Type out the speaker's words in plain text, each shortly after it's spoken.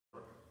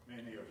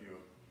of you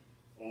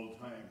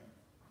old-time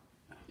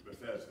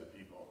Bethesda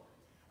people,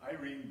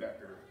 Irene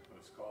Becker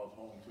was called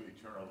home to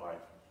eternal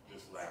life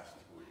this last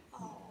week.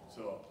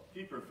 So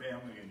keep her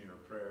family in your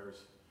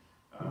prayers.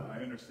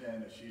 I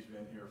understand that she's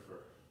been here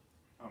for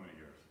how many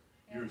years?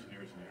 Years and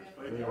years and years.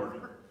 Played the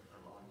organ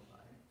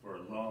for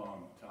a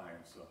long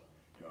time. So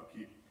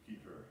keep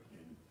her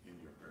in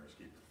your prayers.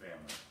 Keep her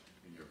family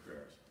in your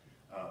prayers.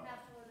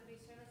 Pastor, will there be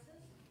services?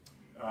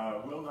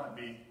 Will not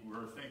be.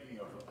 We're thinking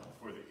of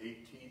for the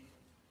 18th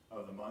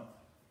of the month.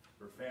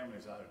 Her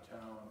family's out of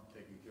town,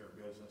 taking care of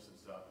business and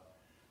stuff.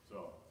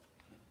 So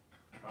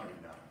probably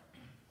not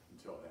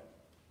until then.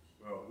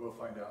 Well, we'll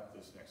find out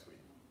this next week.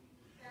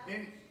 She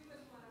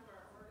was one of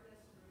our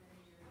organists for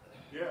many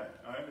years.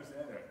 Yeah, I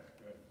understand that.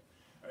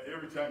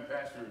 Every time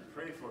Pastor would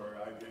pray for her,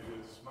 I'd get a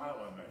smile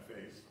on my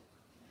face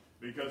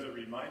because it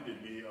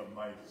reminded me of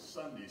my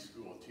Sunday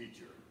school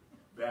teacher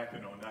back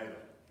in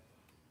Oneida.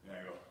 And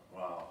I go,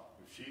 wow,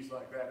 if she's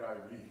like that,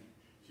 Irene,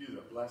 she's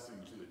a blessing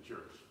to the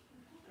church.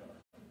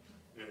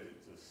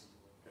 It's just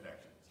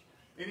connections.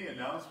 Any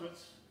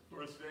announcements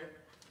for us today?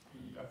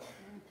 Yeah.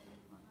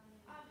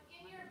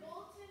 In your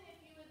bulletin, if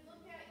you would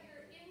look at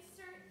your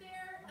insert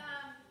there,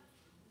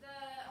 the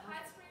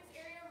Hot Springs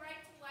Area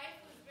Right to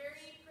Life was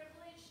very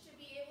privileged to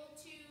be able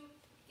to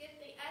get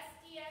the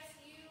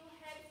SDSU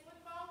head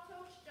football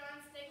coach,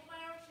 John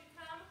Stegelmeyer, to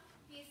come.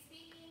 He's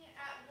speaking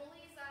at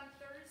Woolies on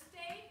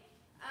Thursday,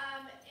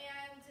 and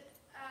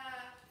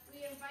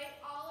we invite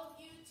all of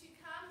you to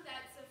come.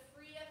 That's a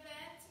free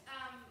event.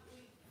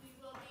 We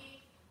will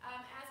be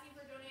asking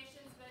for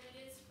donations, but it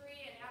is free,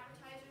 and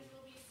appetizers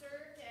will be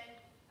served, and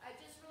it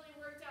just really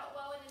worked out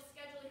well in his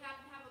schedule. He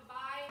happened to have a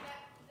bye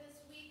this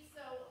week,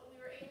 so we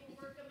were able to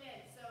work him in.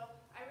 So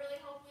I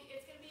really hope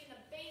it's going to be in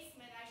the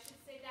basement, I should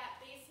say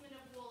that, basement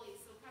of Woolies.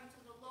 So come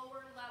to the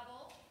lower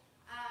level,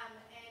 and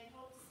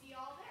hope to see you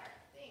all there.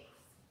 Thanks.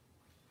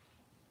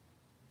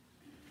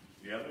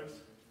 The others?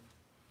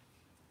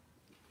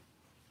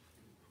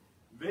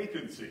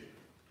 Vacancy.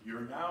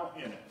 You're now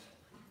in it.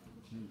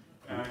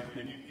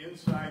 And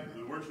inside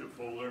the worship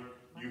folder,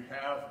 you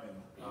have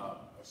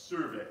a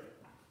survey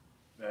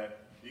that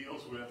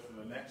deals with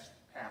the next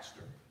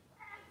pastor.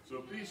 So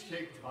please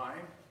take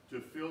time to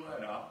fill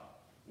that out,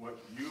 what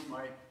you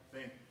might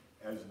think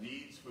as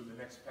needs for the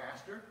next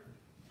pastor,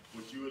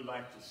 what you would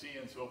like to see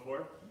and so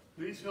forth.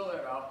 Please fill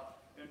that out.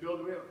 And Bill,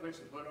 do we have a place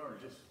to put them or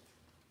just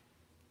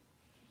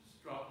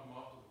drop them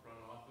off to the front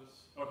office.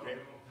 Okay.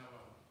 We don't have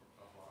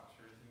a box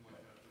or anything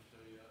like that to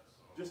show yet.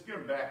 So. Just get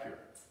them back here.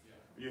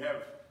 Yeah. You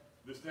have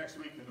this next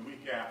week and the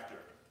week after.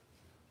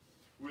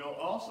 We'll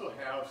also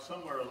have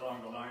somewhere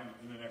along the line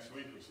in the next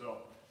week or so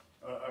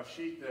a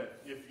sheet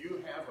that if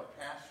you have a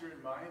pastor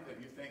in mind that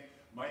you think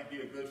might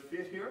be a good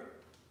fit here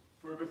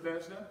for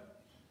Bethesda,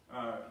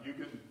 you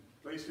can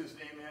place his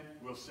name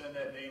in. We'll send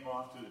that name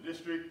off to the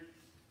district.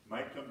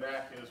 Might come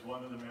back as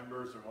one of the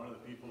members or one of the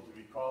people to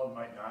be called,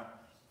 might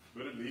not.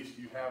 But at least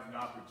you have an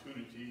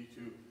opportunity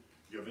to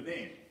give a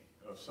name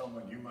of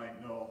someone you might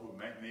know who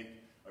might make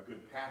a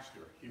good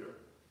pastor here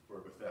for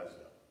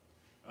Bethesda.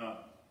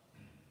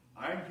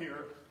 I'm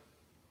here.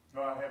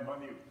 I have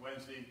Monday,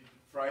 Wednesday,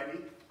 Friday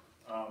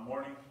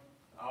morning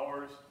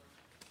hours,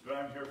 but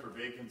I'm here for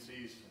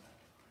vacancies.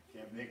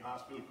 Can't make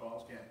hospital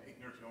calls, can't make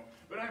nursing home,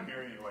 but I'm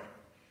here anyway.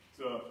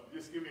 So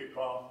just give me a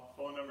call.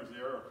 Phone number's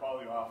there, or call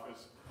the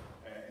office,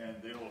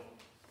 and they'll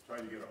try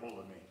to get a hold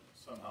of me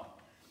somehow.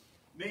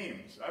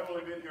 Names. I've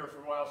only been here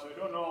for a while, so I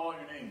don't know all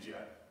your names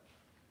yet.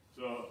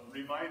 So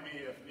remind me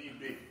if need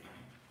be.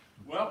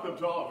 Welcome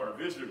to all of our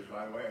visitors,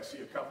 by the way. I see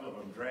a couple of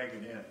them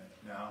dragging in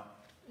now.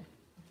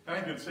 I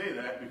can say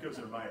that because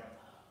they're my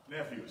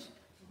nephews.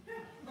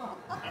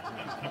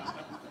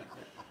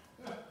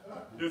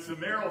 It's the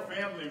Merrill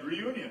family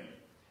reunion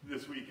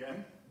this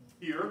weekend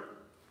here,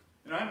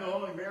 and I'm the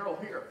only Merrill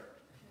here.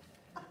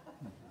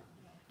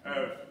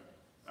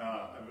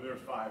 There's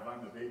five.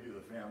 I'm the baby of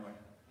the family.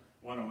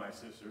 One of my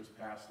sisters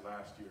passed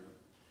last year.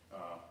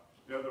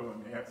 The other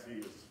one, Nancy,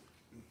 is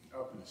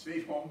up in the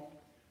state home.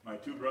 My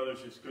two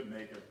brothers just couldn't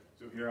make it,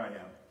 so here I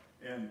am.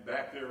 And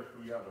back there,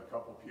 we have a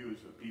couple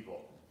pews of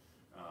people.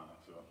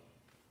 So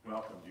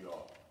welcome to you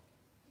all.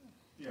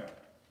 Yeah,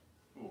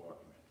 we'll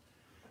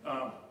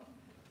welcome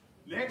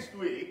you. Next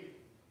week,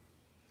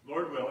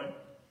 Lord willing,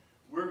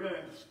 we're going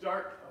to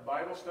start a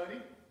Bible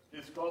study.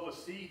 It's called a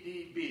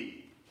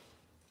CDB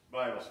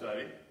Bible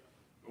study.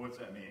 What's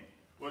that mean?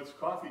 Well, it's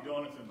coffee,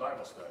 donuts, and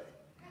Bible study.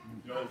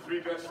 You know, the three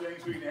best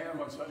things we can have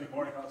on Sunday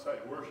morning outside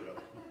of worship.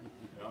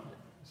 You know?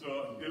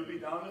 So it'll be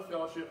down in the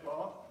fellowship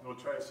hall. We'll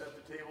try to set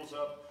the tables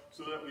up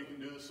so that we can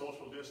do the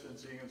social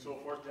distancing and so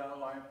forth down the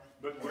line,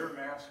 but wear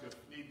masks if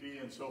need be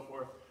and so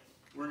forth.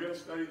 We're going to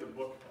study the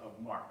book of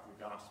Mark,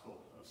 the Gospel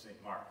of St.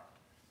 Mark.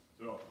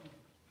 So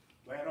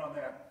plan on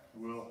that.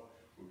 We'll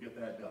get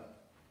that done.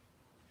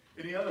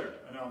 Any other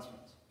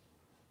announcements?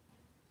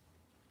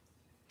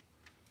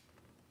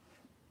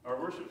 Our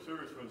worship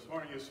service for this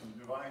morning is from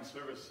Divine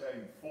Service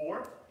Setting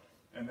 4,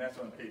 and that's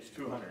on page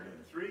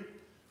 203.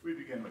 We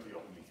begin with the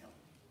opening hymn.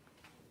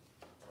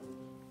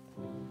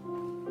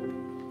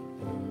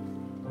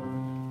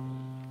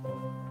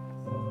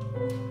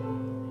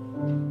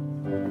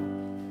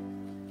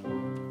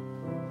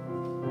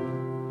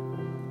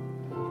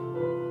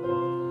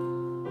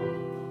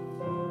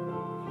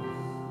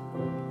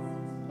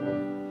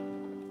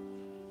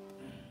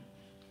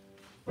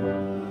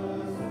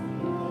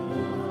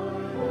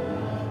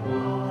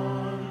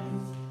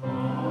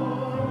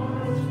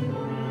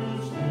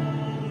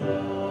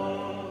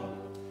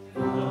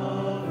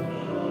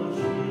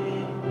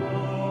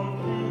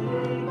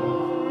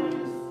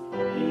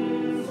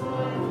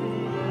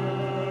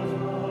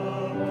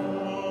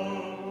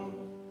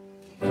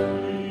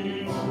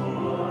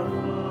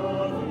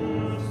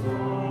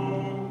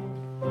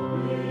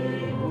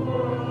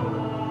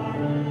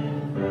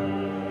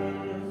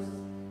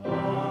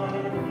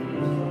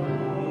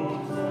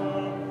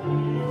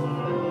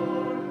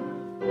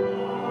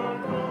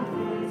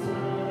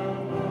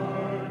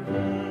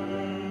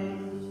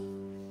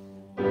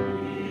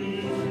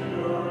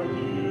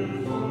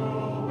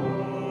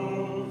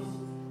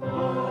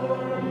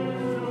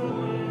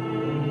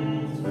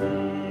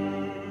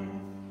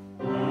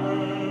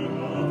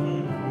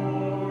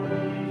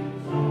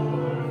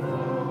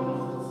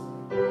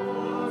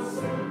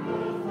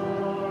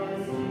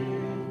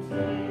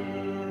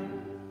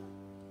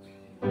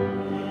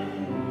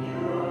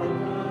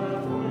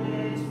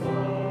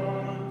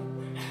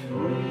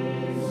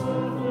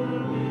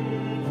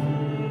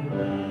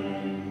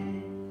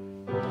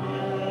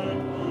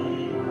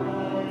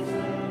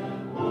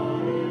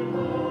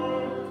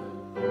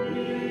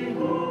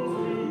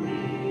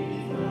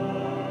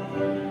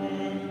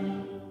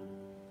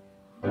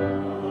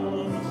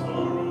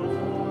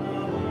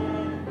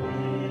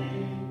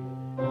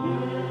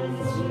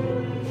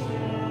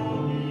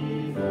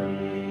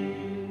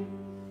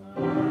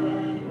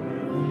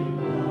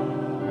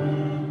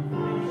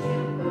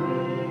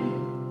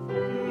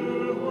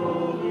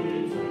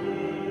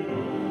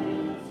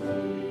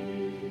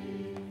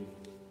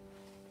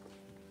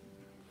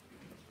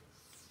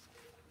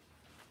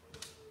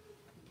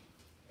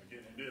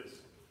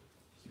 Is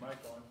mic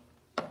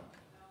on?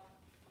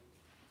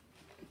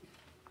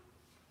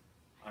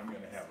 I'm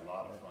going to have a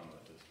lot of fun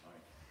with this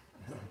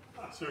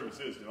mic. Service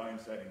is Divine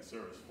Setting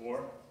Service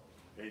 4,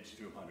 page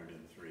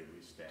 203.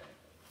 We stand.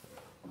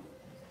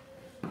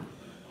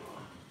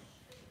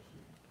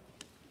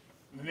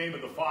 In the name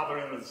of the Father,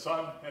 and of the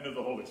Son, and of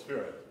the Holy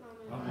Spirit.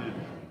 Amen.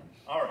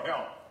 Our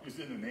help is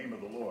in the name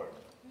of the Lord.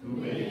 Who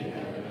made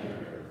heaven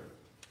and earth.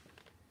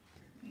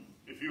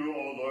 If you,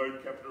 O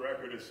Lord, kept a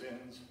record of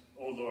sins,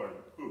 O Lord,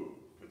 who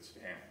could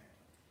stand?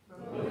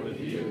 But with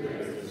you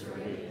there is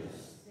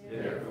greatness,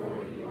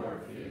 therefore you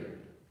are feared.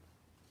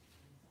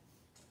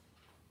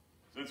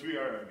 Since we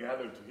are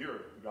gathered to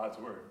hear God's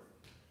word,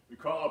 we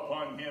call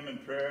upon him in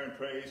prayer and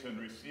praise and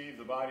receive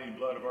the body and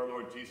blood of our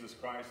Lord Jesus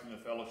Christ in the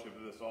fellowship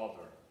of this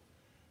altar.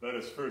 Let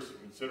us first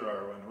consider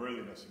our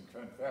unworthiness and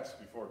confess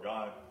before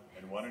God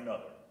and one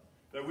another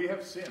that we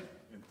have sinned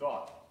in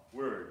thought,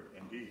 word,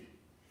 and deed,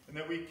 and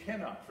that we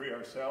cannot free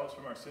ourselves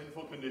from our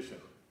sinful condition.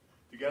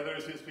 Together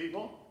as his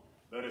people,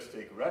 let us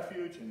take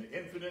refuge in the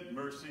infinite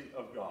mercy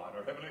of God,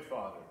 our Heavenly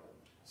Father,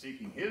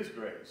 seeking his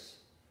grace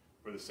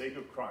for the sake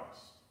of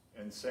Christ,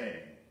 and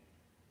saying,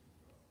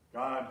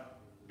 God,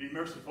 be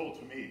merciful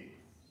to me,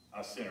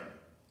 a sinner.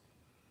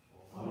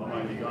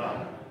 Almighty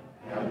God,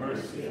 have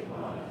mercy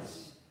upon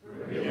us.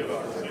 Forgive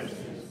our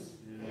sins,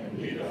 and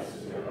lead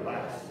us to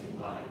everlasting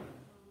life.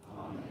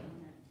 Amen.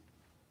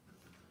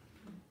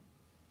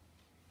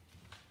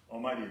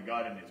 Almighty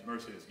God, in his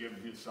mercy, has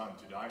given his Son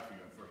to die for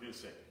you, and for his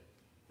sake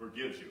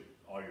forgives you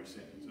all your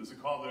sins. As a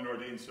called and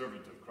ordained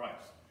servant of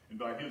Christ, and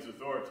by his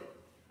authority,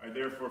 I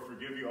therefore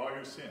forgive you all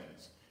your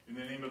sins, in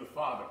the name of the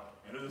Father,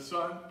 and of the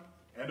Son,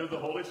 and of the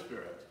Holy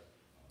Spirit.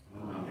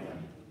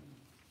 Amen.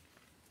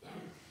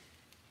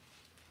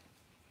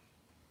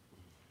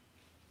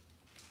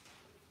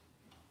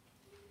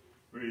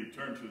 We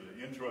turn to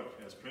the introit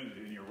as printed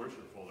in your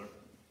worship folder,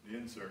 the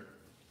insert,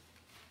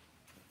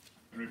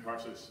 and we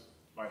parse this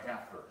by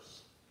half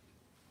verse.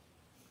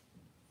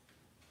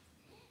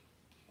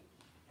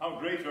 How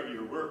great are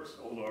your works,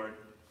 O Lord!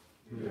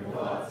 Your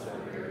thoughts are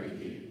very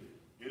deep.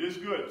 It is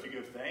good to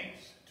give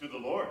thanks to the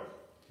Lord.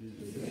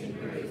 To sing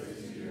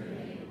praises to your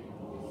name,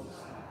 O Most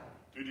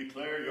High. To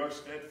declare your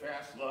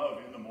steadfast love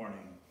in the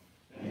morning.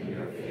 And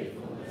your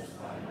faithfulness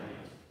by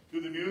night.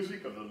 To the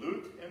music of the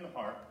lute and the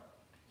harp.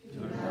 To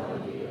the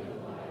melody of the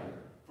lyre.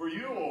 For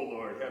you, O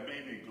Lord, have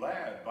made me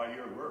glad by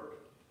your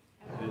work.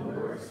 At the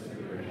works of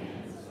your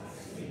hands I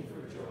sing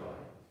for joy.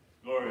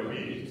 Glory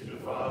be to the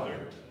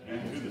Father,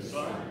 and to the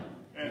Son,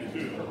 and to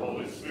the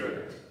Holy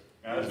Spirit,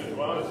 as it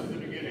was in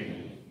the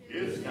beginning,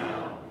 is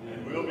now,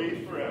 and will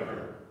be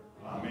forever.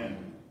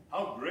 Amen.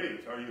 How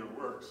great are your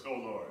works, O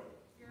Lord!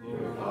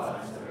 Your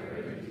thoughts are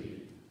very deep.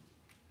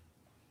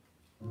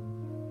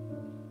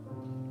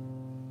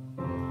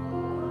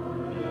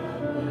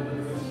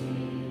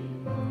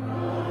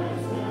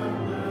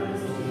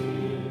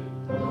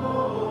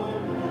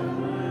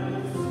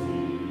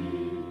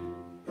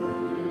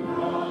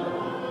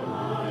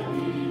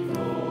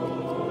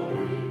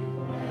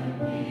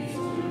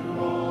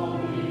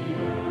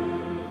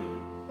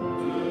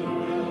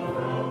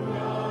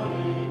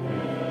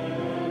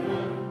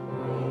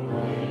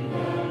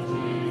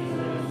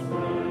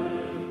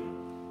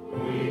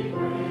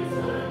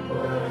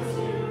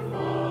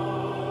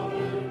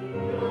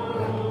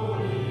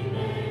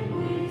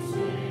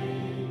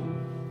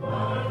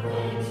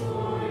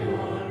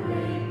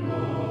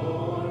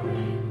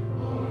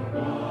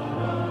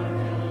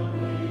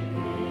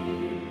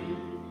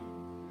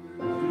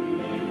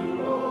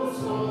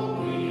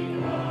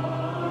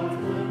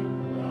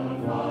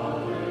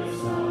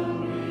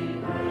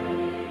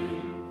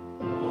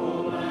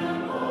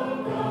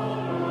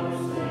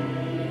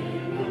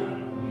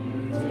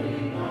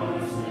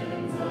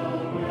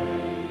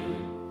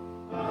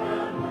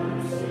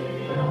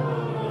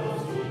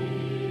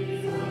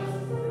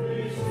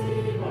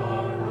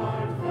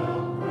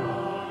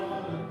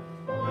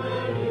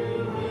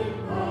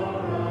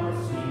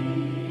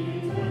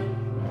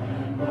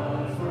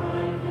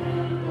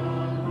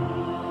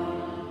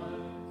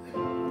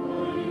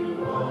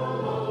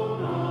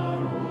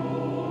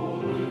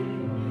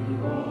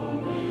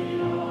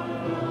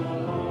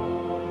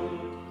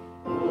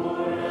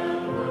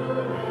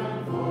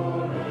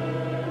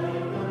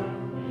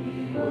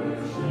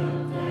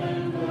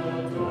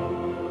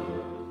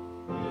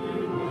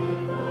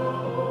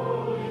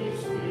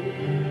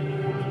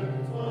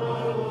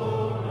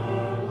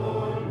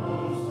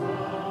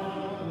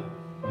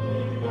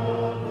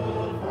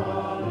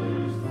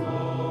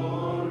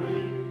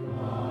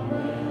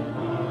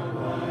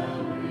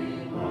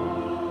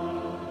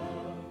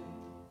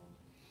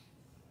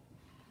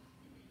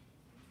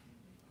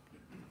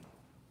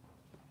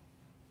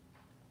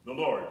 The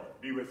Lord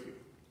be with you.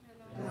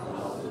 And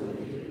also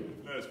with you.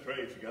 Let us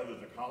pray together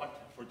the collect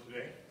for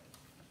today.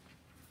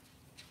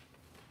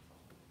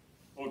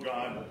 O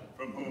God,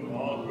 from whom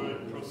all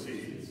good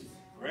proceeds,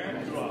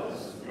 grant to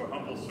us, your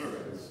humble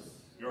servants,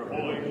 your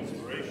holy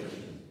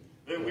inspiration,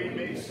 that we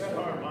may set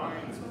our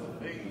minds on the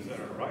things that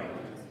are right,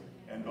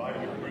 and by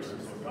your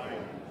merciful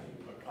guidance,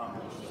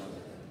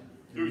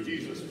 through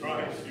Jesus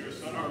Christ, your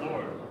Son, our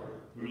Lord,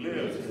 who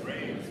lives and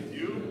reigns with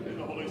you in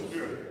the Holy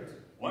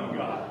Spirit, one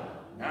God,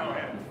 now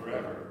and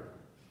forever.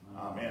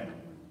 Amen.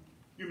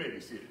 You may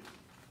be seated.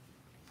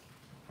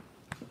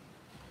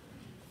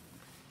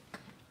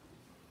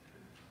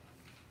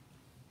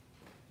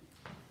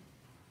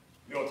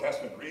 The Old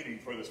Testament reading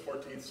for this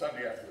 14th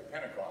Sunday after the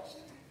Pentecost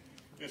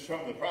is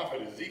from the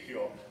prophet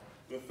Ezekiel,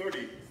 the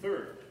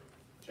 33rd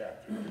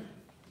chapter.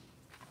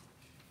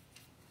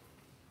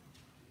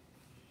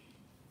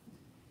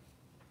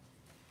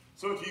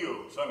 So to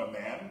you, son of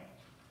man,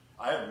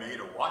 I have made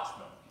a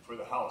watchman for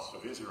the house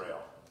of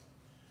Israel.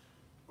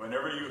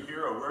 Whenever you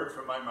hear a word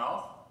from my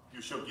mouth,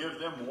 you shall give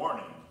them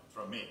warning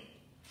from me.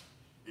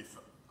 If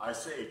I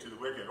say to the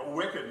wicked, O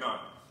wicked nun,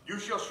 you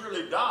shall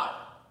surely die,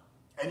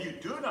 and you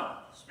do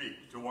not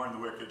speak to warn the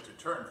wicked to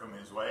turn from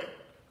his way,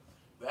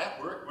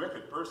 that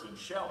wicked person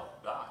shall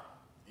die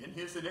in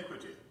his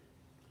iniquity.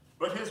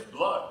 But his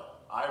blood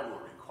I will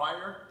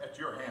require at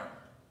your hand.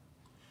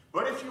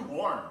 But if you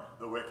warn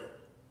the wicked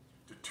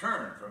to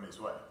turn from his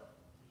way,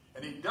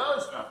 and he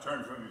does not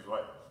turn from his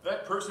way,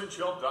 that person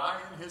shall die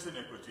in his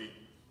iniquity,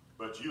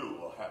 but you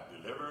will have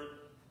delivered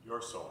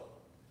your soul.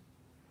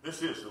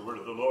 This is the word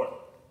of the Lord.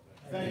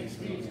 Thanks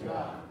be to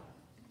God.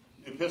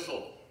 The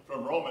epistle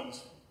from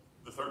Romans,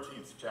 the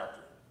 13th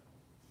chapter.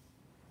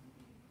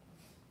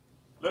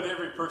 Let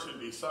every person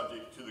be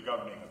subject to the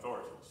governing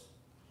authorities,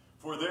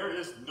 for there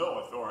is no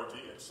authority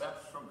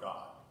except from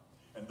God,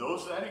 and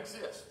those that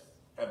exist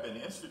have been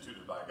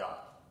instituted by God.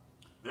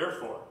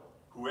 Therefore,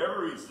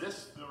 whoever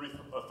resists the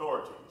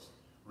authorities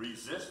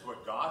resists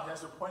what God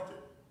has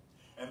appointed,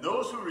 and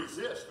those who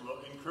resist will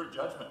incur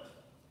judgment.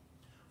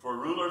 For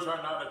rulers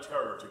are not a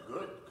terror to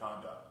good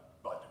conduct,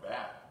 but to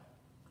bad.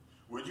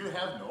 Would you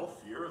have no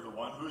fear of the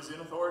one who is in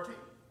authority?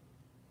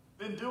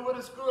 Then do what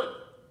is good,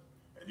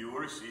 and you will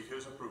receive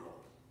his approval.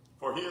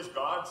 For he is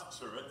God's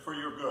servant for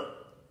your good.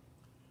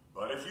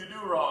 But if you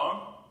do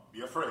wrong,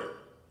 be afraid,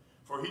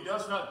 for he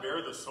does not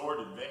bear the sword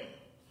in vain.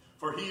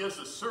 For he is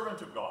a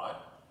servant of God,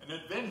 an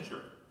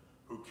avenger,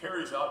 who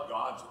carries out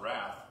God's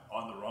wrath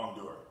on the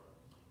wrongdoer.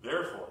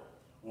 Therefore,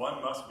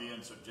 one must be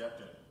in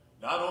subjection,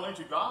 not only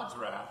to God's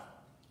wrath,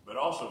 but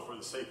also for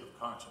the sake of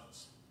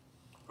conscience.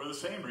 For the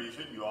same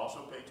reason, you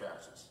also pay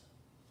taxes.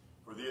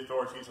 For the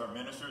authorities are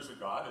ministers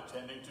of God,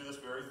 attending to this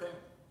very thing.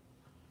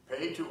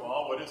 Pay to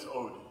all what is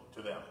owed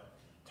to them.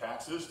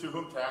 Taxes to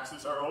whom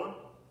taxes are owed.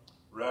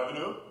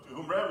 Revenue to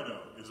whom revenue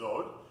is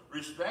owed.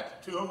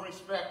 Respect to whom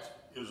respect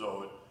is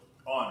owed.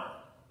 Honor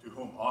to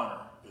whom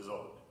honor is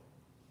owed.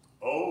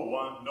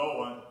 Owe no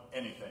one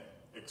anything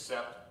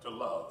except to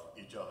love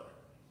each other.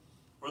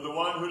 For the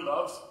one who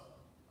loves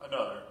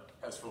another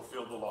has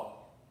fulfilled the law.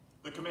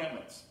 The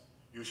commandments: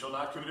 you shall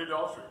not commit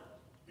adultery,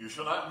 you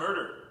shall not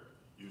murder,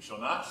 you shall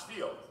not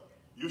steal,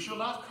 you shall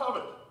not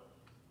covet,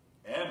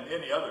 and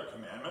any other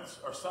commandments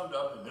are summed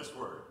up in this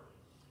word: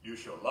 you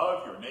shall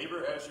love your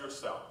neighbor as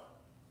yourself.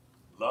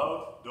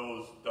 Love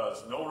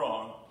does no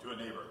wrong to a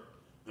neighbor.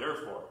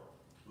 Therefore,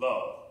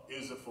 love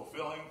is the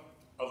fulfilling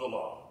of the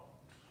law.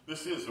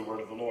 This is the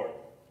word of the Lord.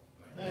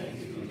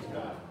 Thanks be to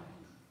God.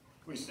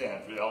 We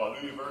stand for the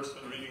Alleluia verse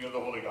and reading of the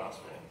Holy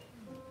Gospel.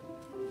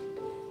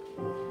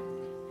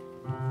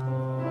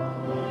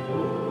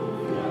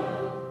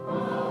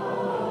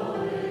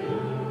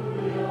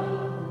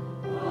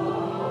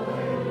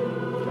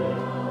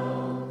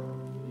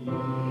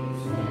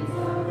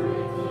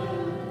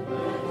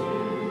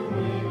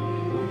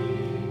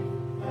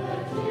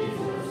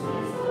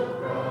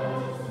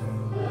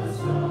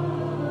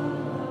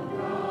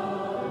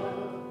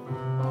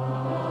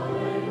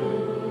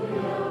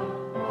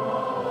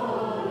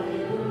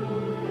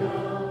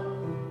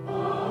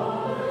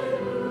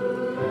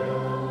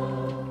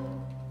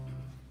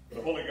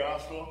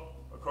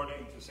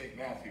 According to St.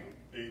 Matthew,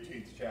 the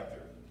 18th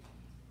chapter.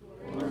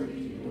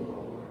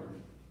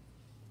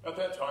 At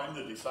that time,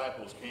 the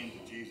disciples came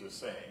to Jesus,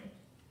 saying,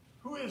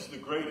 "Who is the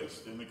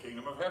greatest in the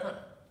kingdom of heaven?"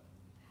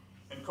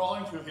 And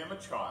calling to him a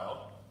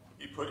child,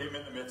 he put him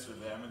in the midst of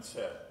them and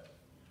said,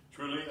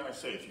 "Truly I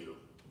say to you,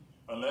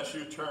 unless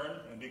you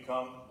turn and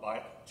become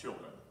like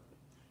children,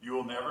 you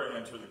will never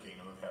enter the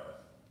kingdom of heaven.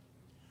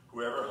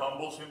 Whoever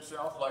humbles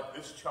himself like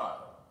this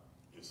child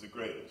is the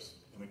greatest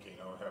in the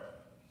kingdom of heaven.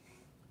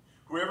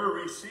 Whoever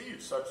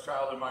receives such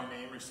child in my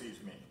name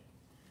receives me.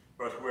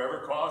 But whoever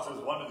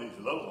causes one of these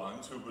little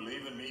ones who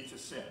believe in me to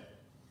sin,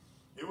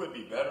 it would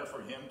be better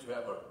for him to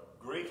have a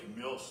great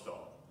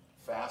millstone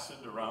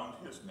fastened around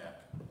his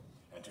neck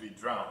and to be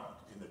drowned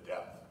in the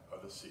depth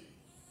of the sea.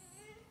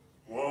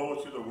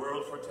 Woe to the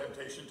world for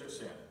temptation to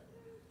sin.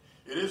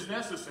 It is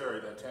necessary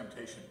that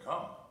temptation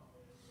come,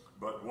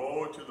 but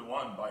woe to the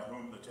one by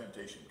whom the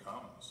temptation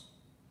comes.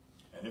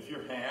 And if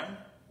your hand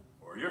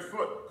or your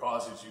foot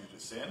causes you to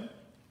sin,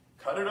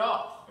 cut it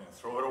off and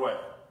throw it away.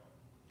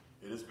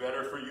 It is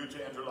better for you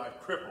to enter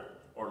life crippled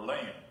or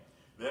lame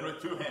than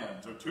with 2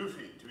 hands or 2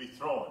 feet to be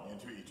thrown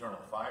into eternal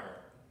fire.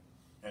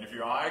 And if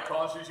your eye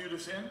causes you to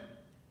sin,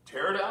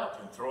 tear it out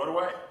and throw it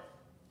away.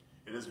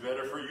 It is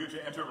better for you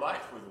to enter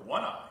life with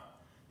 1 eye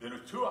than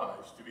with 2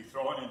 eyes to be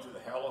thrown into the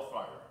hell of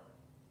fire.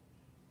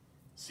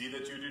 See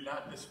that you do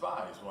not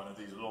despise one of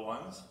these little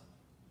ones.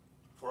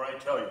 For I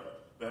tell you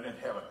that in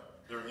heaven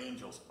their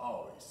angels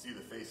always see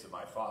the face of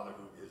my Father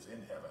who is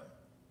in heaven.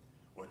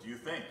 What do you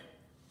think?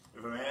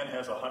 If a man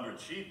has 100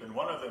 sheep and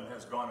one of them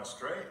has gone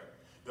astray,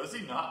 does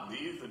he not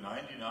leave the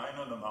 99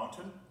 on the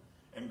mountain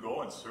and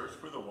go and search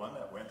for the one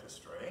that went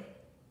astray?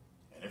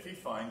 And if he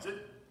finds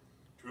it,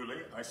 truly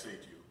I say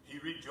to you, he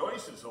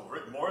rejoices over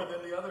it more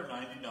than the other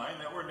 99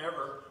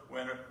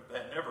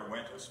 that never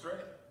went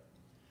astray.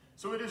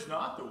 So it is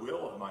not the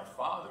will of my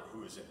Father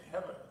who is in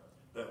heaven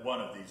that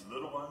one of these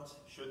little ones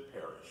should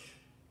perish.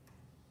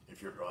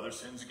 If your brother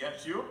sins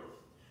against you,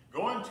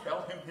 go and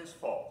tell him his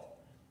fault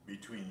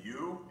between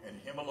you and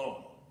him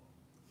alone.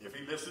 If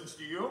he listens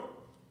to you,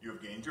 you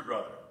have gained your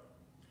brother.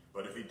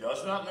 But if he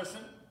does not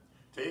listen,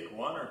 take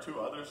 1 or 2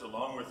 others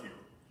along with you,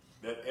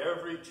 that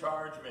every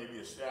charge may be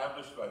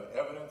established by the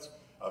evidence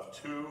of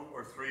 2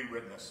 or 3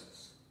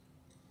 witnesses.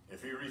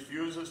 If he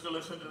refuses to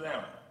listen to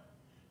them,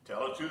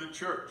 tell it to the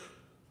church.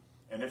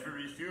 And if he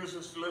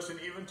refuses to listen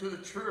even to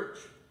the church,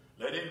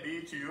 let him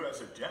be to you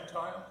as a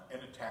Gentile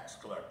and a tax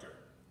collector.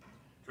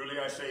 Truly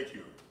I say to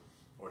you,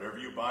 whatever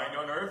you bind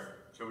on earth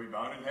shall be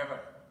bound in heaven,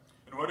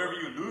 and whatever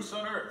you loose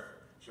on earth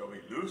shall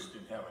be loosed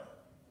in heaven.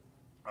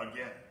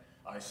 Again,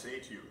 I say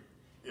to you,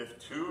 if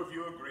 2 of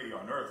you agree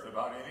on earth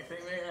about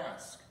anything they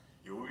ask,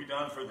 it will be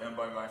done for them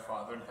by my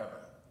Father in heaven.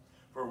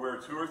 For where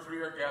 2 or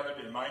 3 are gathered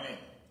in my name,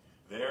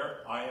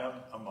 there I am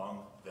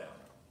among them.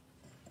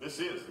 This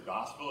is the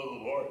gospel of the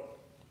Lord.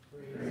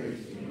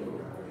 Praise to you,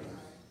 Lord.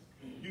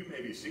 You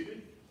may be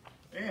seated.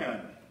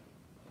 And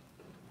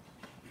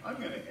I'm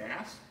going to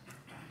ask,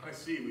 I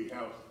see we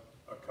have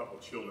a couple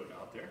children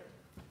out there.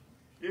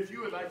 If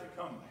you would like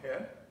to come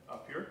ahead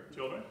up here,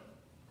 children,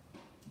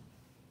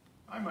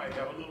 I might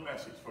have a little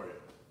message for you.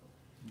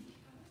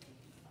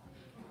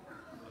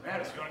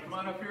 Mattis, you want to come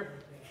on up here?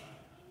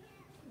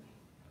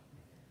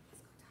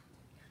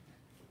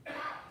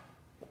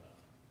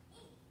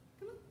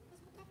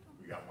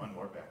 We got one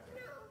more back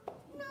there.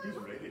 He's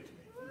related to me.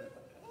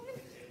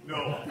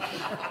 No.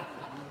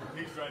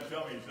 He's trying to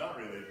tell me he's not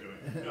related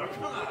to me. No,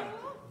 come on.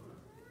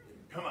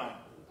 Come on.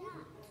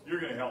 You're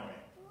going to help me.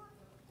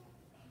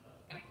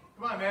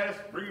 Come on, Mattis.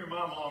 Bring your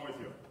mom along with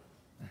you.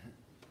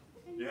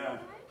 Yeah.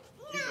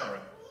 He's all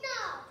right. No.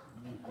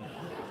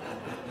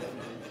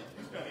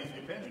 He's kind of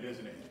independent,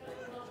 isn't he?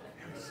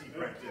 Have a seat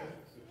right there.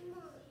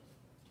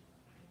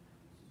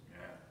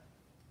 Yeah.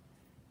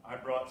 I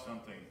brought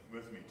something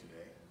with me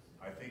today.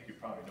 I think you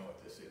probably know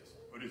what this is.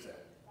 What is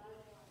that?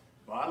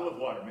 Bottle of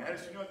water.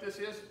 Mattis, you know what this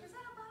is? Is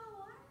that a bottle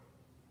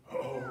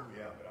of water? Oh,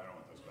 yeah, but I don't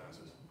want those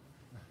glasses.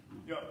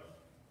 You know,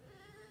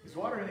 is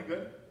water any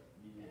good?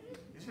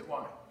 Is it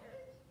why?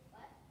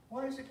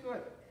 Why is it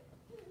good?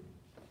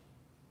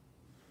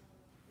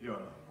 You don't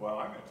know. Well,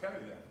 I'm going to tell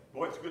you that.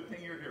 Boy, it's a good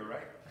thing you're here,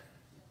 right?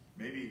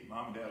 Maybe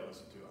mom and dad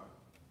listen to, huh?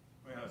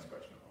 Well, that's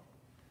questionable.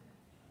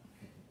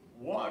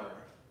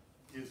 Water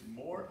is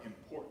more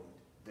important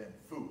than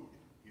food.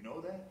 You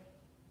know that?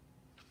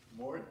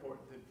 More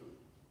important than food.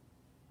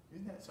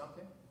 Isn't that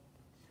something?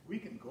 We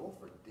can go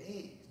for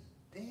days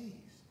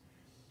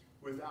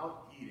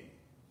without eating,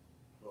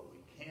 but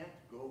we can't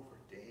go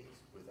for days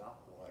without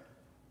water.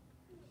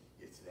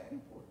 It's that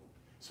important.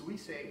 So we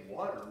say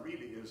water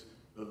really is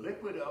the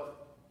liquid of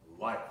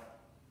life.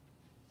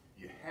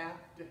 You have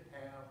to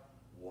have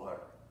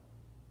water.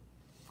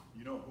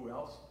 You know who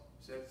else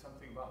said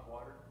something about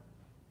water?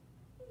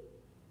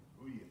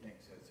 Who do you think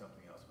said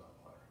something else about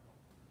water?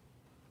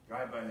 A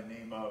guy by the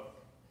name of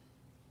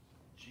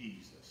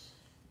Jesus.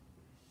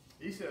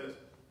 He says,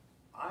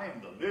 I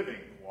am the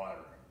living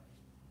water.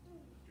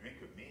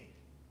 Drink of me,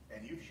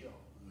 and you shall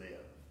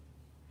live.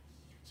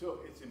 So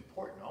it's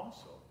important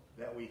also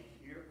that we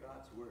hear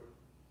God's word,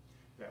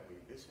 that we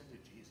listen to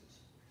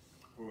Jesus.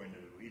 For when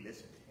we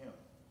listen to him,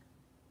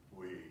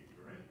 we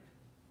drink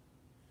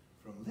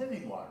from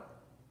living water.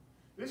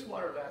 This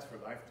water lasts for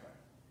a lifetime.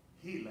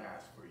 He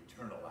lasts for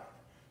eternal life.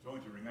 So I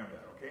want you to remember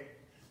that, okay?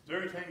 So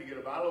every time you get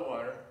a bottle of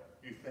water,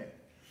 you think,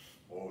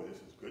 oh, this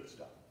is good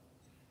stuff.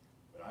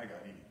 But I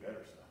got even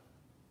better stuff.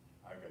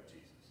 I've got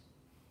Jesus.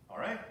 All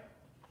right?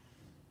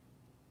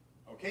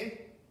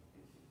 Okay?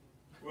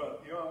 Well,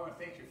 you know, I want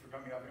to thank you for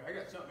coming up here. I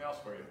got something else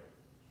for you.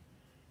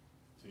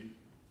 See?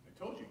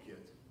 I told you,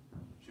 kids.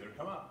 Should have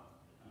come up.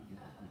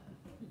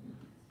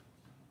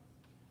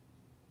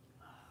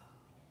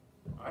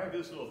 I have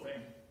this little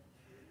thing.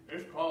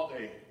 It's called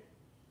a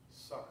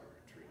sucker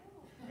tree.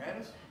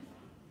 Mattis,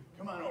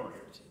 come on over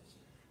here.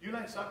 Do you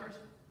like suckers?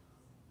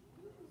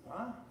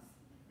 Huh?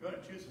 You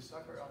want to choose a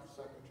sucker off the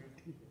sucker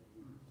tree?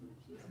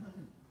 Come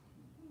on.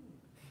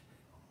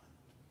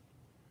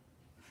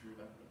 You sure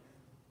that?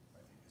 I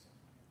think it's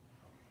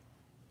okay.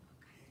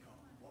 Okay, go.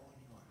 What one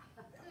do you want?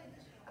 That one.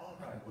 All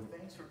right. Well,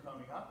 thanks for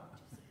coming up.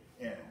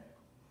 And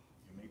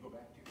you may go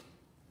back to your seat.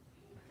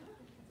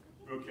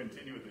 We'll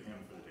continue with the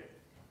hymn for the day.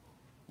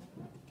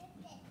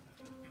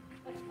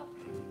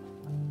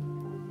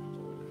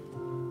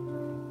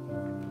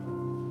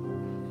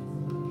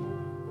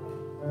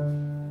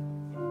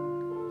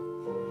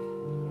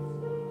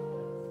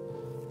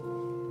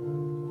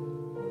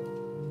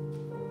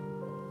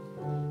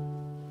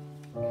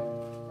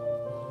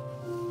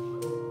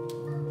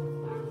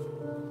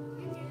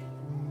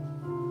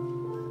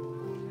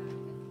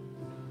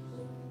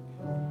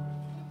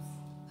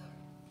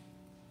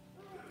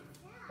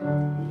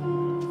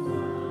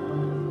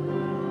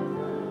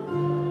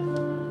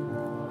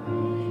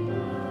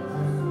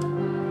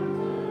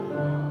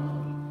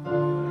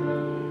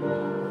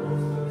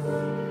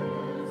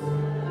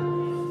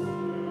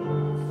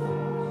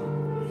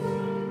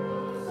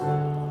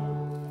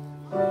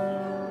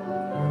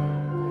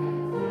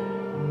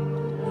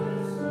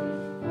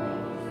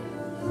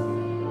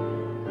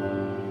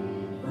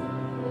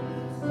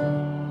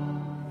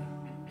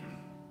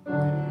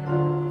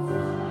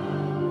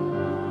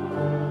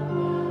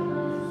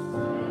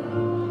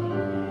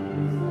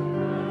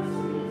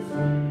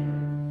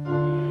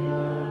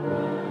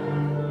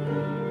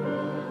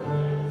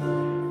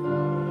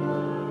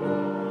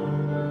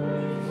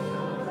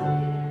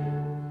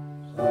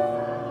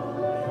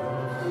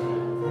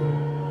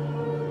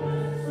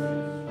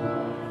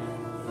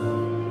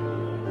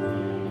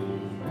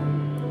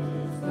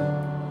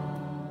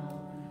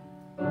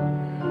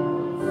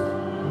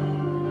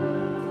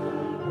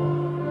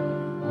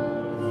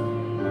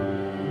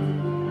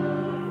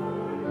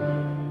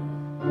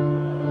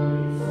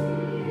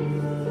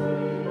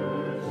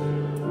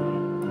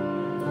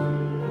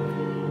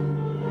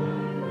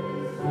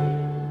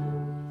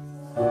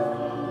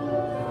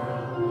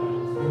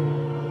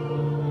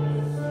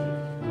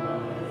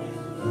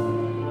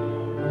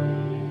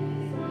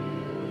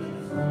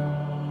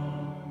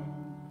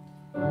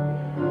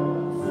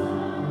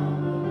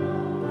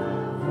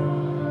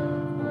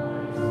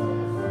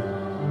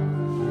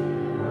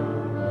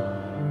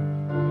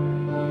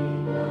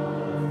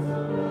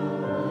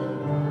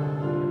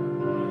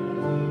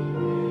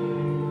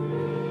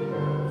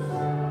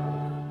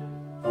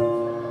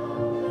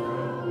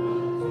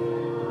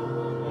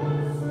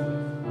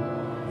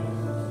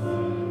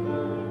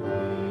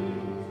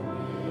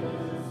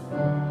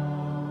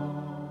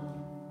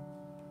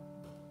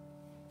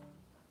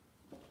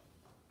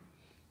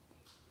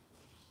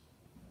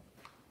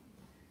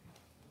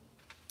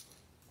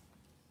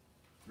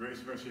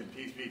 Grace, mercy, and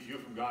peace be to you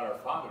from God our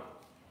Father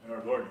and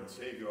our Lord and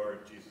Savior,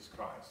 Jesus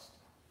Christ.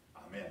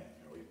 Amen.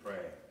 And we pray.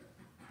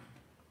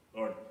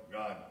 Lord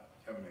God,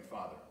 Heavenly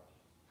Father,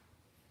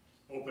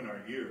 open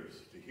our ears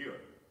to hear,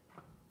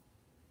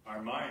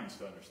 our minds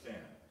to understand,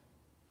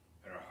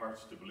 and our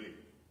hearts to believe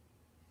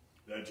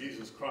that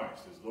Jesus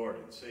Christ is Lord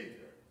and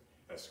Savior,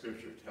 as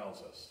Scripture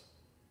tells us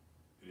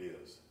it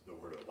is the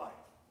word of life.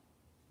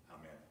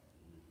 Amen.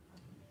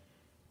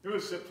 It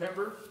was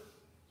September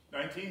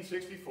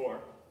 1964,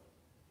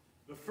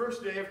 the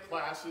first day of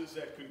classes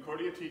at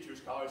Concordia Teachers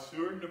College,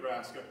 Seward,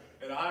 Nebraska,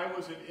 and I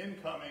was an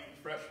incoming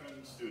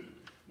freshman student.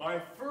 My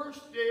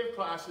first day of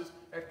classes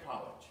at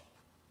college.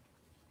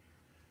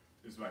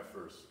 This is my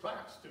first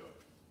class, too.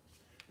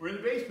 We're in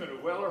the basement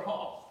of Weller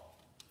Hall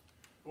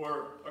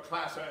for a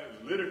class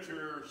on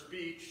literature,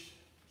 speech,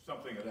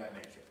 something of that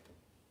nature.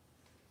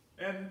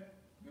 And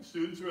the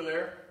students were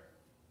there.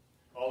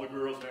 All the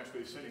girls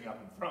actually sitting up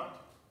in front.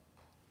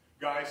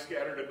 Guys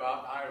scattered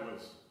about. I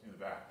was in the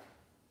back.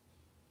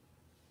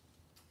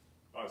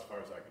 About as far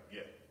as I could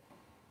get.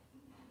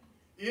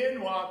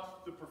 In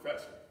walked the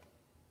professor.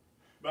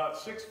 About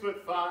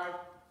 6'5",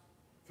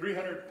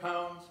 300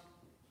 pounds.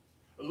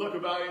 A look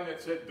about him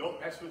that said, "Don't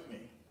mess with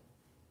me."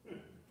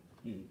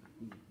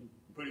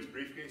 Put his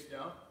briefcase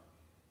down.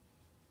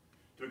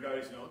 Took out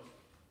his notes.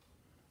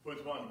 Put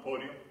them on the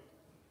podium.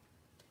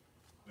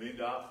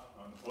 Leaned out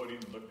on the podium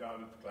and looked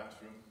out at the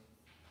classroom.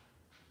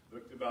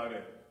 Looked about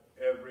at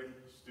every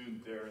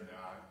student there in the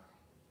eye.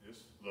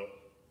 Just looked.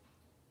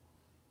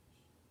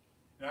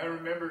 And I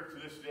remember to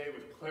this day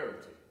with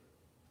clarity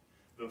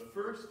the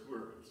first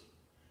words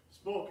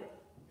spoken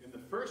in the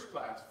first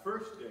class,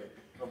 first day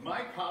of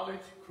my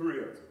college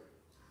career.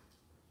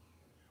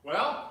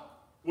 "Well,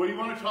 what do you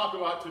want to talk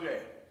about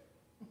today?"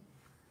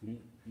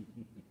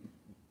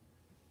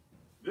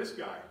 This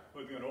guy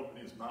wasn't going to open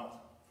his mouth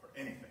for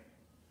anything,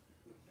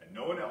 and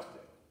no one else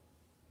did.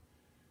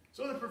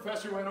 So the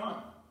professor went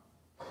on.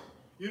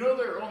 "You know,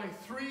 there are only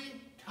 3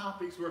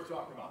 topics worth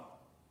talking about: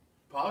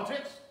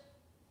 politics,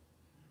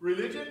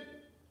 religion,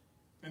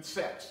 and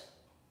sex.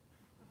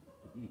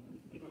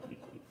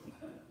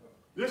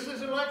 This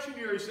is election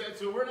year," he said,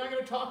 "so we're not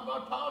going to talk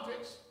about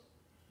politics.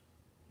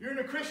 You're in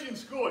a Christian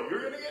school.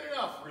 You're going to get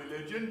enough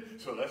religion,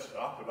 so let's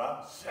talk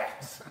about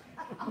sex."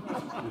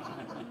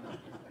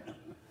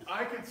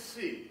 I could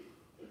see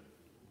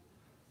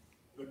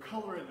the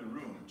color in the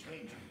room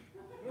changing.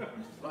 It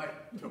was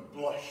like to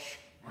blush.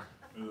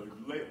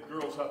 The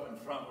girls up in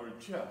front were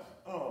just,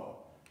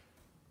 oh.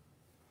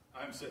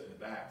 I'm sitting in the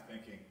back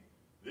thinking,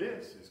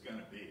 this is going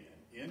to be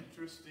an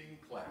interesting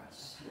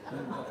class.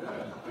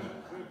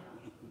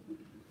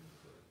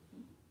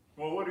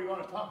 "Well, what do you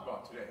want to talk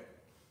about today?"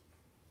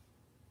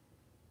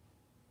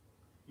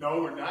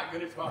 "No, we're not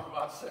going to talk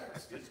about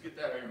sex. Just get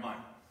that out of your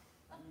mind.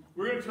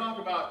 We're going to talk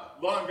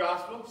about law and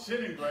gospel,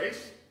 sin and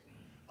grace,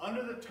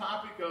 under the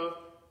topic of,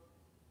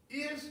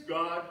 is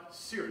God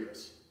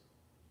serious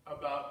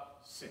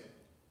about sin?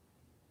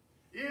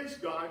 Is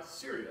God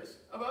serious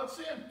about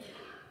sin?"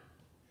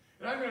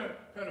 And I'm going to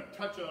kind of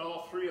touch on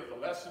all 3 of the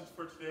lessons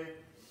for today.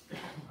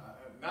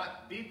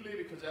 Not deeply,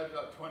 because I have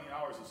about 20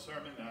 hours of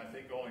sermon, and I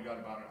think I only got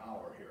about an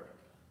hour here.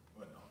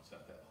 Well, no, it's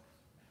not that long.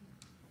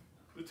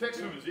 The text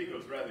from Ezekiel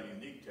is a rather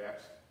unique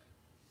text.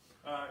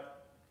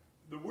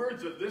 The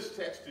words of this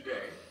text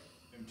today,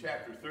 in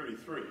chapter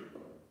 33,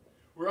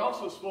 were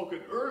also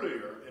spoken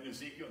earlier in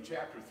Ezekiel in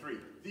chapter 3.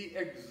 The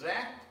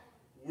exact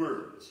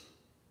words.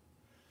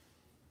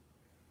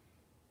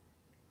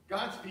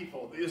 God's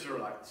people, the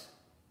Israelites,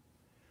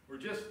 were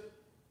just,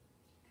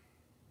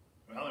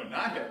 well, they're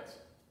knotheads.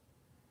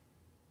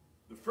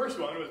 The first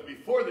one was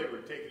before they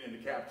were taken into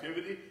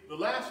captivity. The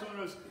last one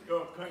was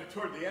kind of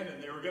toward the end,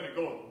 and they were going to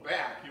go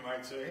back, you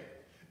might say.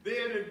 They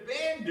had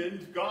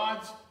abandoned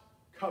God's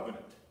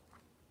covenant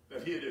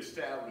that he had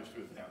established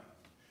with them.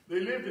 They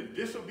lived in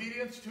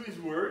disobedience to his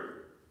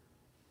word.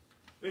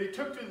 They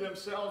took to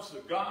themselves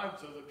the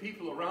gods of the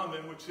people around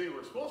them, which they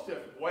were supposed to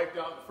have wiped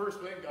out in the first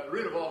place, got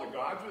rid of all the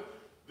gods with.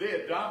 They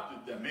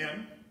adopted them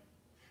in.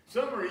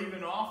 Some were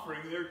even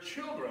offering their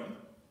children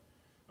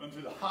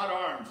unto the hot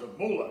arms of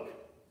Moloch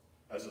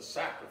as a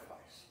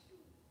sacrifice.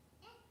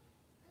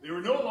 They were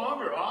no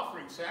longer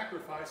offering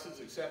sacrifices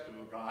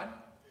acceptable to God.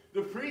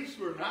 The priests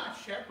were not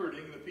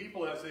shepherding the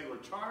people as they were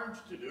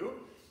charged to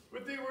do,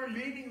 but they were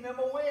leading them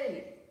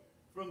away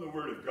from the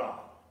Word of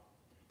God,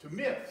 to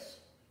myths,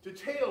 to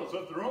tales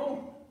of their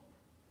own.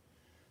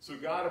 So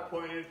God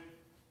appointed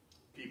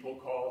people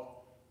called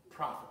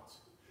prophets.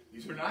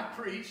 These are not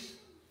priests.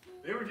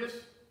 They were just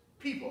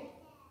people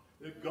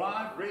that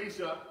God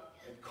raised up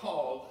and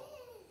called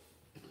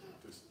to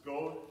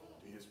go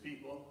to his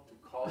people,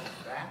 to call them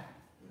back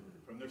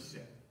from their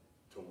sin,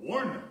 to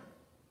warn them.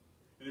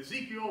 And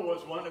Ezekiel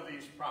was one of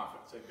these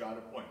prophets that God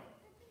appointed.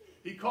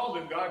 He called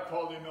him, God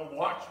called him a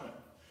watchman.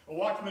 A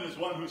watchman is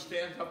one who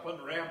stands up on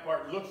the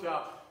rampart and looks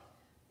out,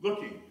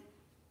 looking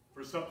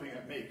for something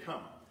that may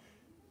come.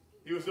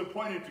 He was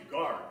appointed to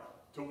guard,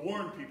 to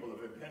warn people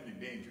of impending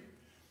danger.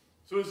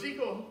 So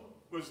Ezekiel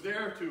was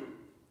there to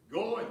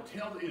go and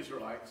tell the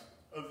Israelites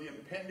of the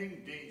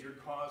impending danger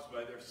caused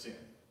by their sin.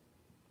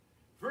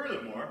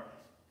 Furthermore,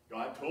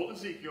 God told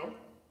Ezekiel,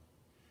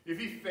 if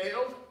he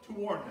failed to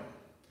warn them,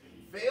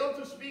 failed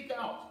to speak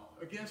out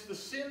against the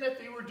sin that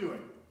they were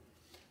doing,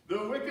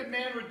 the wicked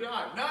man would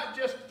die. Not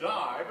just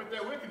die, but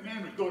that wicked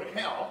man would go to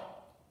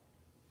hell,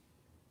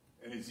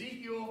 and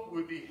Ezekiel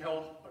would be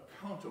held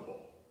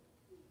accountable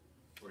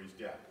for his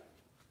death.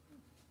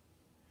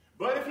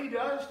 But if he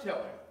does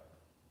tell him,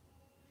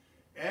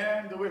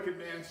 and the wicked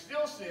man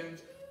still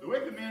sins, the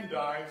wicked man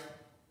dies,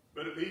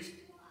 but at least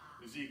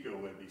Ezekiel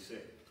would be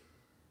saved.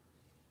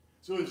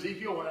 So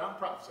Ezekiel went out and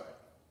prophesied.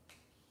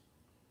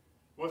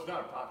 Well, it's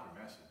not a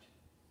popular message.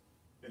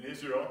 And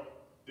Israel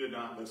did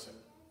not listen.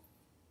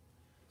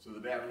 So the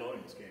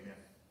Babylonians came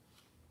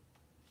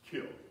in.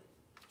 Killed.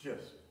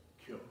 Just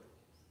killed.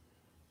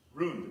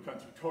 Ruined the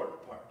country, tore it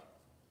apart.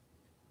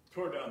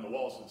 Tore down the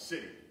walls of the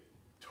city.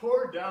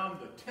 Tore down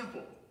the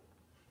temple.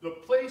 The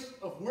place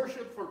of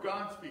worship for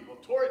God's people.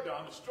 Tore it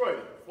down, destroyed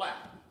it,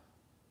 flat.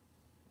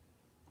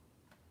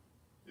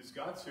 Is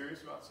God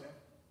serious about sin?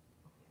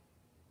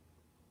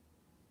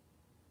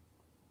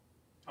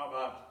 How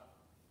about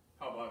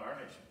our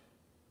nation?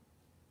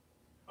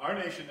 Our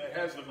nation that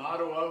has the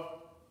motto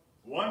of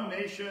one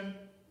nation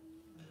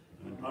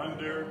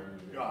under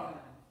God.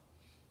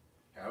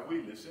 Have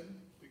we listened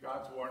to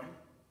God's warning?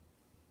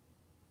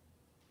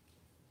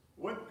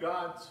 What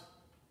gods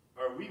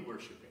are we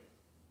worshiping?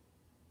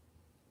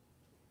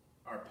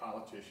 Our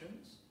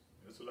politicians,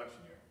 it's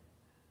election year.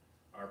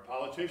 Our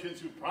politicians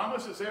who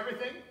promise us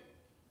everything,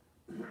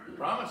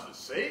 promise to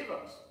save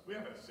us. We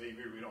have a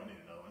savior, we don't need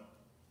another one.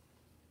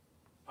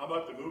 How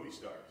about the movie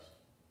stars?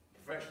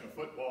 Professional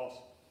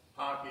footballs,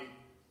 hockey,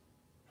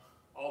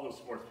 all those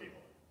sports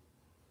people.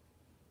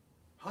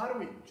 How do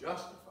we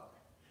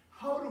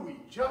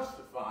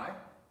justify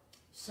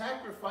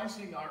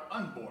sacrificing our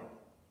unborn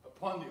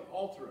upon the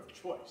altar of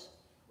choice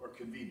or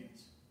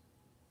convenience?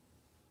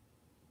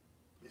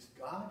 Is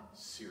God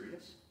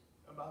serious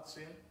about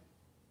sin?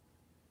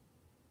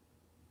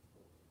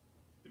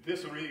 The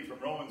epistle reading from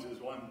Romans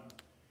is one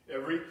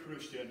every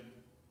Christian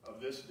of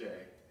this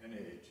day and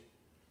age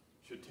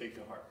should take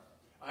to heart.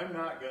 I'm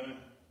not going to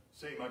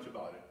say much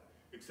about it,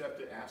 except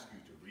to ask you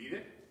to read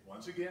it,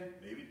 once again,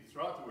 maybe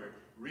throughout the word.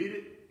 Read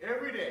it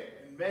every day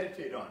and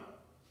meditate on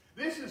it.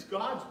 This is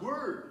God's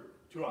word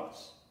to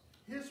us,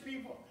 his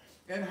people.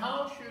 And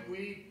how should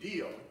we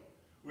deal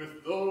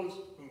with those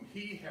whom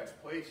he has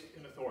placed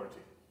in authority?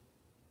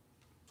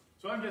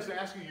 So I'm just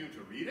asking you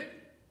to read it.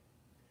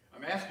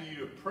 I'm asking you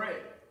to pray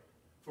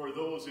for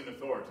those in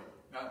authority.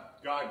 Not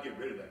God, get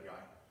rid of that guy.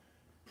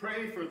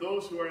 Pray for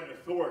those who are in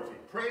authority.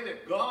 Pray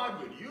that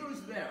God would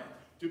use them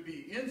to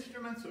be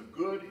instruments of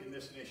good in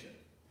this nation.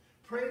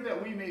 Pray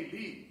that we may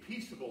lead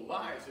peaceable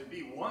lives and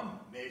be one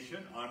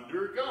nation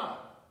under God,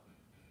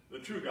 the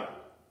true God,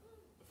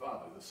 the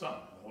Father, the Son,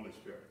 and the Holy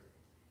Spirit.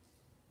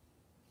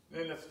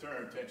 Then let's turn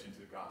our attention to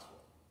the gospel.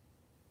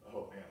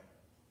 Oh man,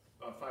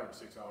 about 5 or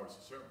 6 hours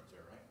of sermons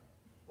there, right?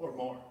 Or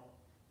more.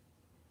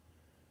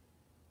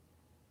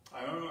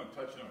 I'm only going to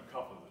touch on a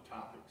couple of the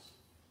topics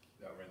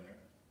that were in there.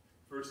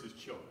 First is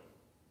children.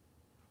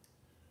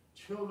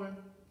 Children,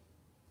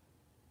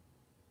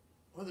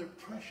 well, they're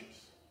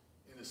precious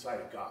in the sight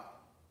of God.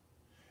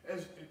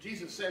 As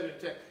Jesus said in the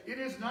text, it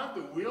is not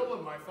the will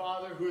of my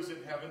Father who is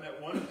in heaven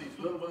that one of these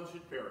little ones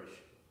should perish.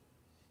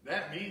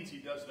 That means he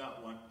does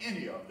not want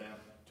any of them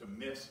to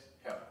miss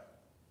heaven.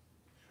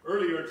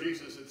 Earlier,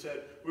 Jesus had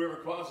said, whoever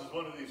causes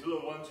one of these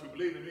little ones who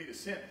believe in me to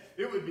sin,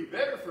 it would be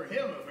better for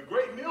him if a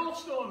great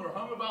millstone were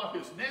hung about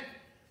his neck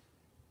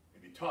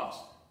and be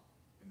tossed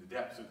in the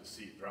depths of the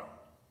sea drowned.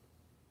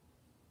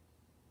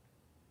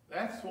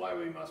 That's why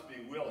we must be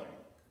willing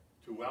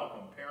to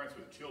welcome parents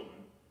with children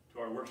to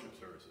our worship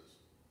services.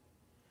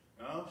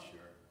 Oh,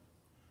 sure.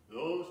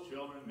 Those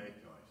children make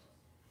noise.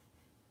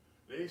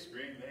 They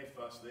scream, they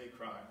fuss, they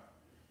cry.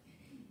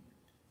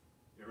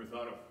 You ever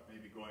thought of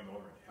maybe going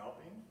over and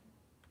helping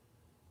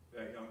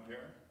that young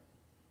parent?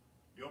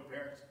 Young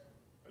parents,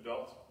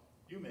 adults,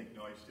 you make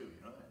noise too,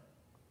 you know that?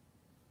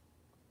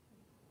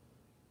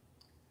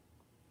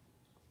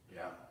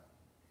 Yeah.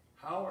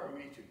 How are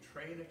we to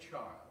train a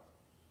child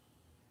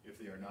if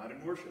they are not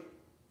in worship?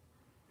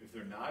 If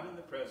they're not in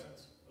the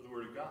presence of the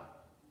Word of God?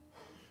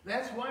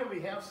 That's why we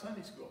have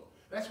Sunday school.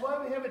 That's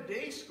why we have a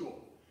day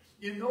school.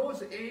 In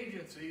those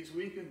agencies,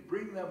 we can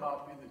bring them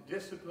up in the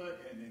discipline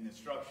and in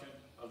instruction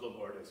of the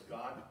Lord as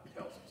God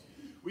tells us.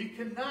 We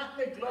cannot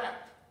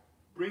neglect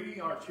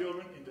bringing our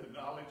children into the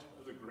knowledge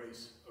of the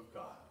grace of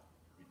God.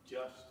 We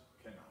just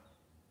cannot.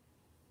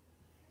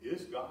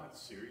 Is God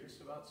serious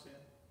about sin?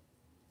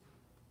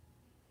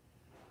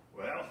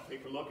 Well,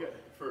 take a look at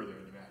further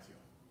in Matthew.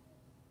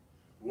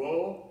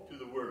 Woe to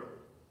the world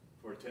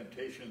for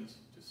temptations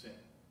to sin.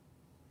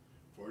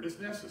 For it is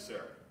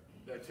necessary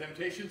that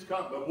temptations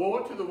come, but woe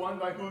to the one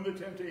by whom the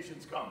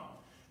temptations come.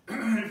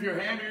 If your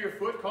hand or your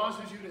foot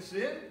causes you to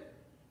sin,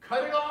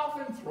 cut it off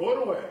and throw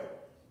it away.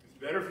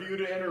 It's better for you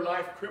to enter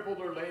life crippled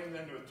or lame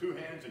than with 2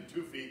 hands and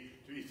 2 feet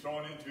to be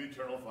thrown into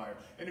eternal fire.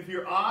 And if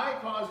your eye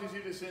causes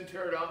you to sin,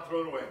 tear it out and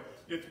throw it away.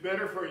 It's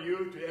better for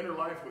you to enter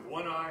life with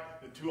one eye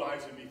than two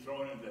eyes and be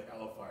thrown into the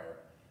hell of fire.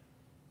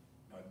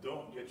 Now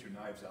don't get your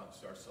knives out and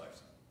start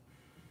slicing.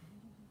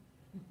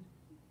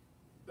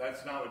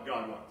 That's not what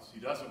God wants. He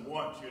doesn't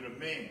want you to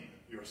maim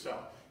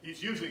yourself.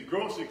 He's using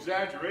gross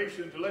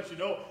exaggeration to let you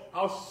know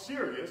how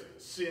serious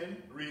sin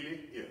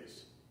really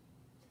is.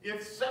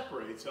 It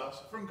separates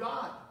us from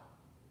God.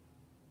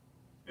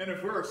 And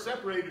if we're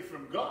separated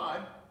from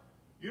God,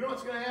 you know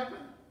what's going to happen?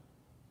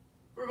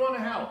 We're going to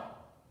hell.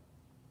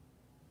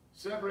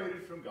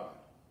 Separated from God.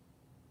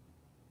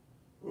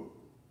 Ooh.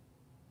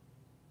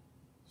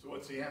 So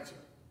what's the answer?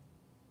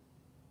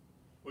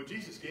 Well,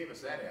 Jesus gave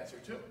us that answer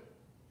too.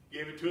 He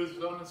gave it to us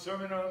on the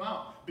Sermon on the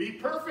Mount. Be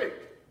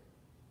perfect.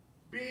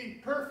 Be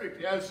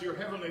perfect as your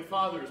heavenly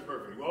Father is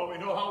perfect. Well, we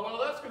know how well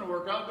that's going to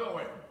work out, don't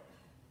we?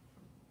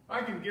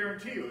 I can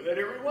guarantee you that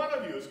every one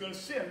of you is going to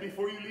sin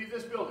before you leave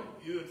this building,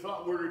 either in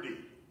thought, word, or deed.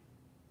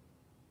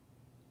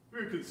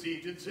 We're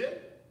conceived in sin.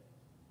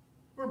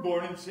 We're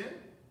born in sin.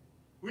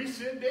 We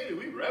sin daily.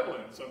 We revel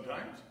in it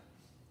sometimes.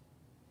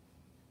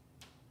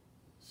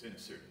 Sin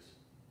is serious.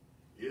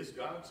 Is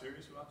God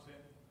serious about sin?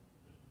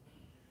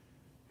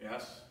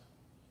 Yes.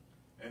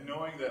 And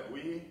knowing that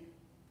we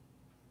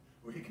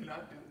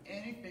cannot do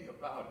anything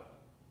about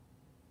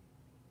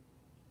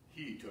it,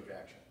 He took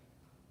action.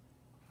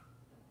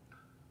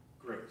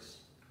 Grace.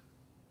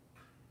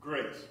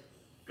 Grace.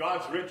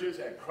 God's riches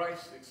at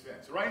Christ's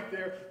expense. Right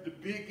there, the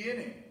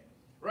beginning.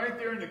 Right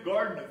there in the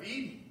Garden of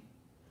Eden.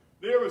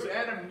 There was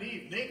Adam and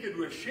Eve naked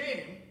with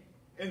shame,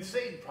 and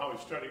Satan probably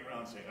strutting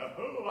around saying,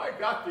 oh, I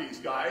got these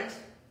guys.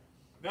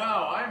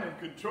 Now I'm in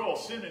control.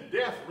 Sin and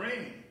death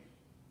reign.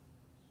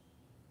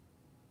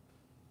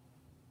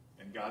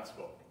 And God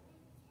spoke.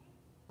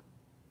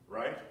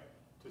 Right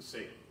to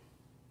Satan.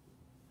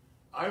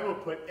 I will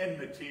put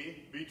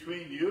enmity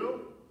between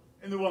you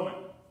and the woman.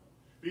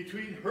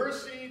 Between her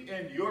seed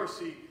and your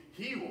seed,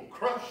 he will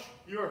crush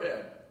your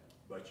head,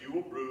 but you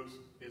will bruise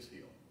his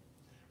heel.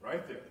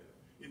 Right there,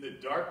 in the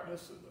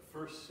darkness of the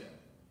first sin,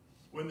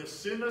 when the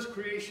sinless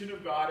creation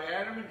of God,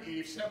 Adam and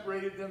Eve,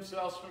 separated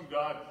themselves from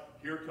God,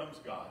 here comes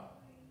God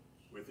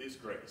with his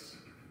grace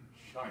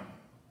shining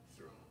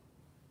through.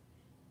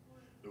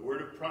 The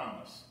word of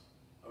promise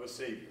of a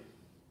Savior,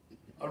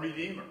 a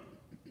Redeemer,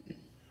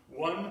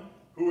 one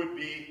who would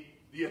be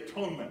the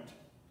atonement.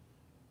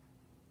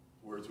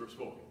 Words were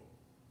spoken.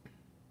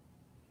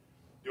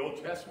 The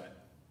Old Testament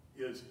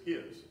is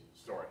his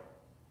story.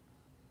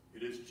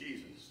 It is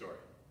Jesus' story.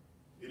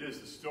 It is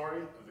the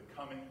story of the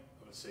coming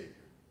of a Savior,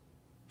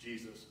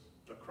 Jesus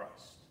the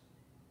Christ.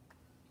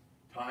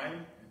 Time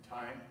and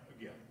time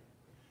again,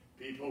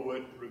 people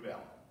would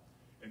rebel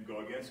and go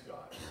against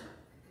God.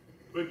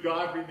 But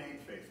God remained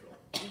faithful.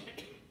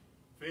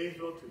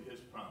 Faithful to his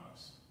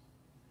promise.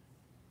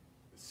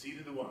 The seed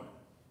of the woman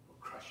will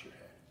crush your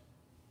head.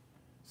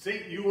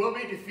 Satan, you will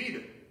be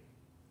defeated.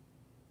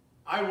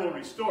 I will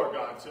restore,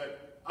 God said.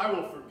 I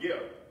will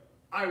forgive.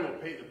 I will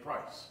pay the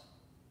price.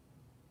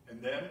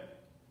 And then,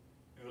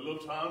 in the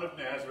little town of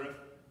Nazareth,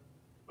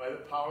 by the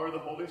power of the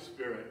Holy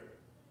Spirit,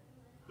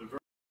 the Virgin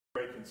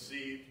Mary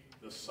conceived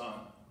the Son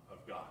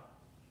of God.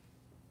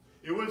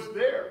 It was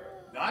there,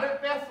 not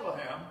at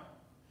Bethlehem,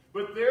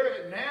 but there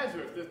at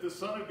Nazareth, that the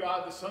Son of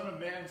God, the Son of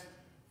Man,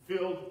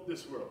 filled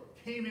this world,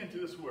 came into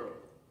this world.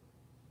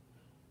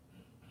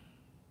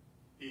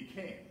 He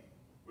came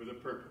with a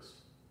purpose.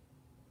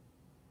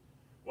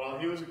 While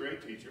he was a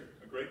great teacher,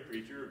 a great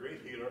preacher, a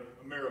great healer,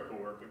 a miracle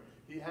worker,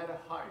 he had a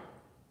higher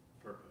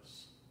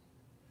purpose.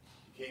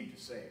 He came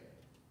to save.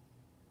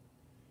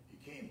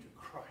 He came to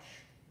crush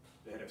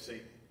the head of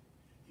Satan.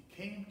 He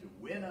came to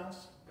win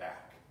us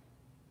back,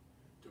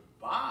 to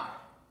buy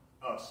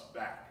us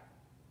back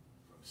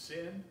from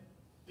sin,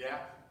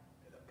 death,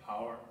 and the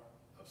power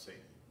of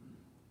Satan.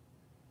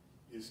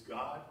 Is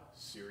God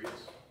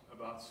serious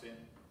about sin?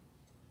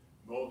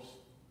 Most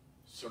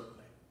certainly.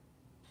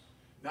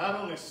 Not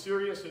only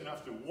serious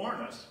enough to warn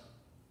us,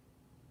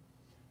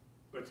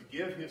 but to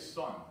give his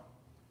Son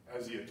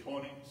as the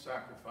atoning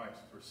sacrifice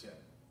for sin.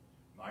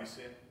 My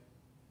sin,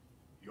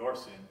 your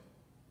sin,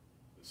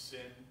 the sin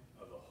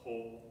of the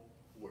whole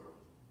world.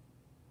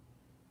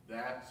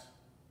 That's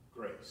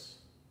grace.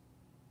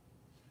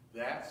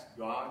 That's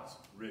God's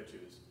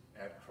riches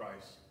at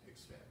Christ's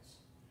expense.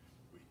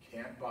 We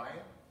can't buy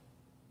it.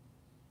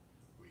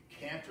 We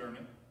can't earn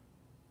it.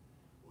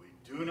 We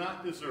do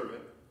not deserve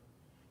it.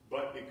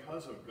 But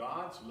because of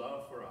God's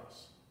love for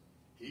us,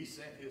 he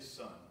sent his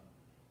Son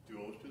to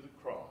go to the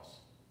cross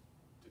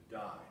to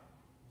die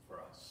for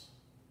us.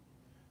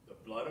 The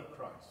blood of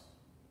Christ,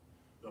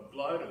 the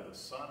blood of the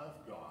Son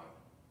of God,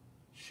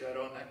 shed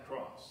on that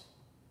cross,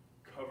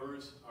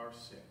 covers our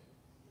sin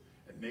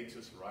and makes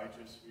us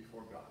righteous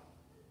before God.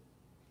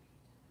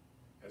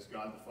 As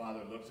God the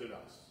Father looks at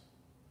us,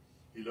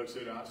 he looks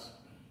at us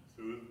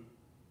through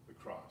the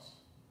cross,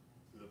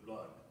 through the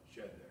blood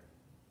shed there.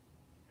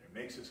 And it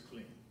makes us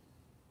clean.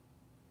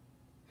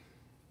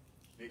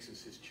 Makes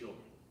us his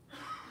children.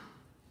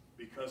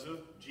 Because of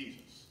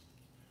Jesus,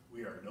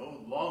 We are no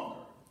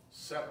longer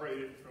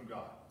separated from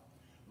God.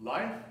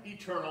 Life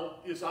eternal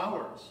is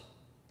ours.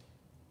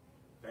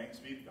 Thanks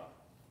be to God.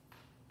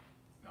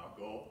 Now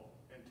go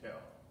and tell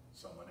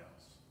someone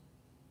else.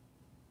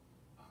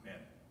 Amen.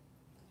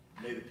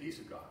 May the peace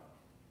of God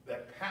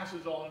that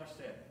passes all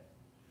understanding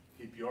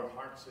keep your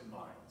hearts and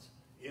minds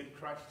in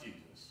Christ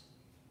Jesus.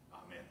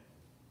 Amen.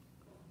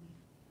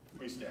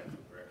 We stand for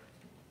prayer.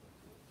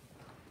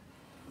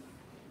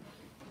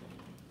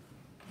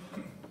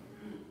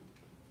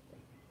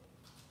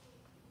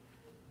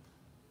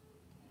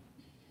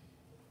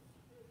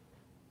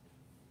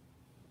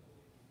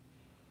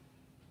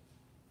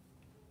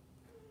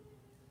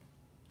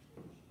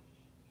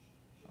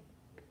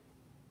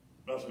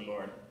 Blessed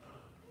Lord,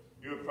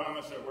 you have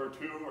promised that where 2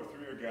 or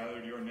 3 are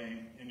gathered in your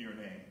name,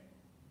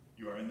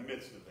 you are in the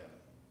midst of them.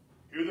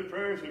 Hear the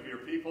prayers of your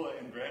people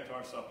and grant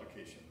our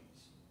supplications.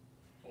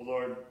 O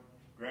Lord,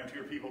 grant to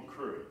your people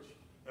courage,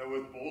 that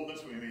with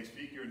boldness we may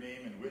speak your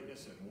name and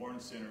witness and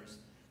warn sinners,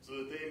 so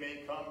that they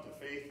may come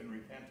to faith and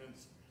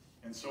repentance,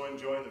 and so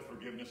enjoy the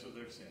forgiveness of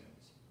their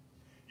sins.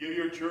 Give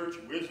your church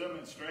wisdom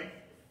and strength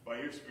by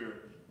your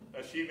Spirit,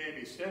 that she may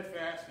be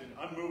steadfast and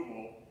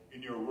unmovable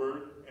in your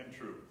word and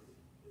truth.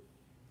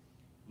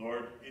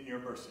 Lord, in your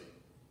mercy.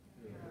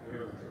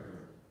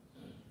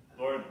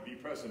 Lord, be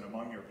present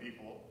among your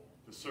people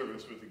to serve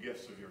us with the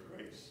gifts of your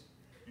grace,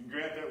 and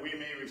grant that we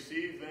may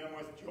receive them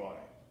with joy.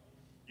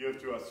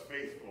 Give to us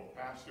faithful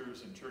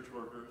pastors and church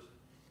workers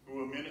who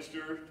will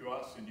minister to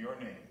us in your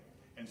name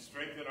and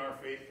strengthen our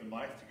faith and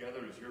life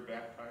together as your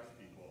baptized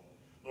people.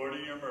 Lord,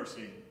 in your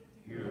mercy.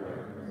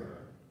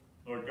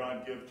 Lord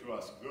God, give to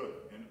us good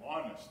and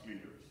honest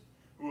leaders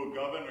who will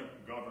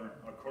govern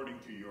according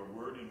to your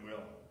word and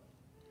will.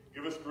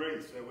 Give us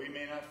grace that we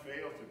may not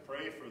fail to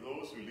pray for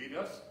those who lead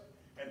us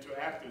and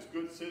to act as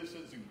good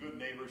citizens and good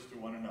neighbors to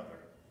one another.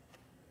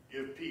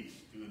 Give peace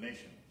to the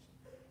nations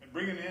and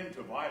bring an end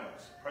to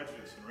violence,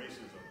 prejudice, and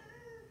racism.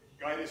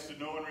 Guide us to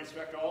know and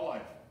respect all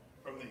life,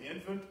 from the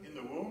infant in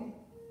the womb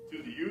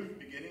to the youth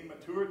beginning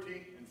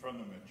maturity, and from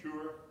the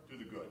mature to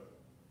the good.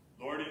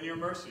 Lord, in your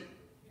mercy.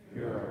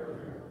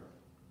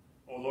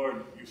 O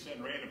Lord, you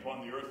send rain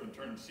upon the earth and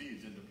turn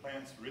seeds into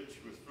plants rich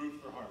with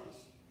fruit for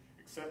harvest.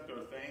 Accept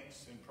our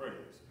thanks and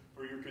praise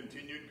for your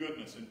continued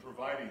goodness in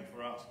providing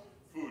for us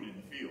food in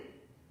the field,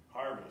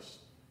 harvest,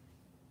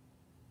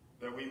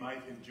 that we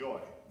might enjoy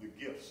the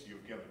gifts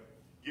you've given.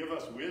 Give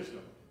us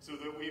wisdom so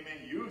that we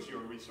may use your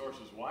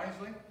resources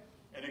wisely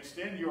and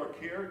extend your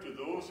care to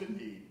those in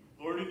need.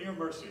 Lord, in your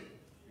mercy.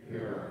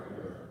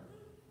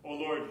 O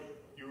Lord,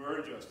 you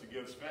urge us to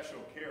give special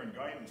care and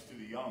guidance to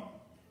the young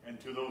and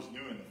to those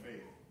new in the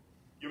faith.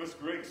 Give us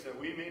grace that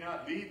we may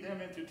not lead them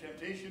into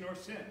temptation or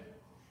sin,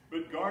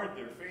 but guard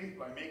their faith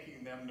by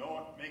making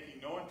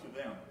known to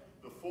them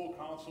the full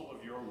counsel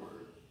of your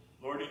word.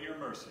 Lord, in your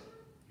mercy.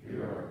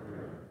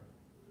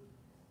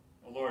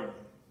 O Lord,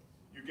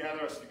 you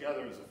gather us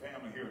together as a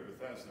family here at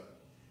Bethesda.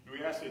 And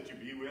we ask that you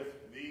be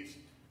with these,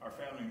 our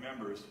family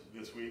members,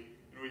 this week.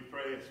 And we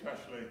pray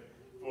especially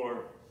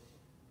for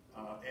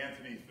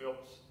Anthony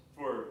Phillips,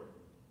 for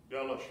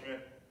Della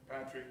Schmidt,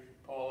 Patrick,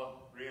 Paula,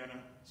 Brianna,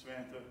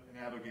 Samantha,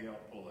 and Abigail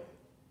Pole.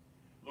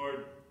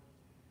 Lord,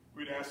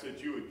 we'd ask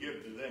that you would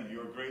give to them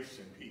your grace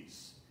and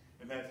peace,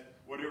 and that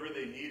whatever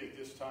they need at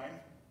this time,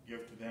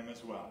 give to them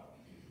as well.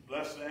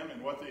 Bless them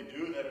in what they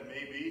do, that it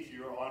may be to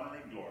your honor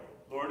and glory.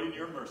 Lord, in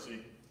your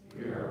mercy.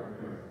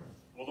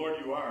 Well, Lord,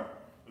 you are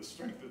the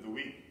strength of the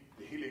weak,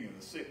 the healing of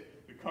the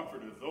sick, the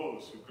comfort of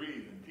those who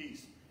grieve, and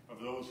peace of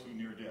those who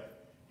near death.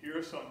 Hear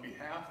us on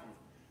behalf of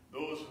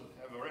those who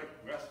have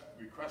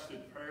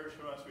requested prayers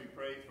from us. We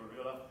pray for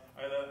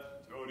Ida,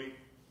 Jody,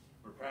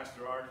 for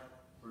Pastor Art,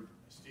 for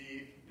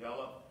Steve,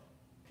 Della,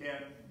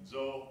 Ken,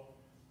 Zoe,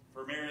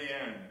 for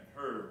Marianne,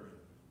 Herb,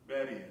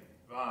 Betty,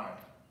 Vi,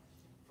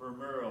 for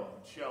Merle,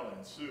 Shelley,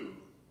 and Sue,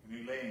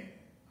 and Elaine,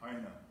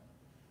 Heina.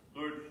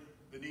 Lord,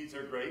 the needs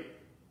are great,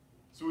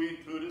 so we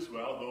include as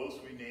well those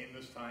we name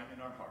this time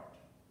in our heart.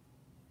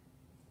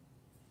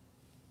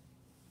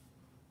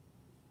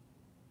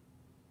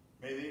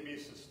 May they be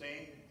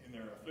sustained in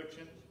their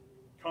afflictions,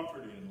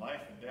 comforted in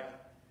life and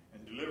death,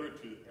 and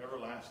delivered to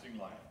everlasting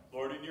life.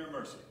 Lord, in your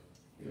mercy.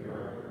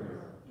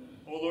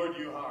 O Lord,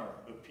 you are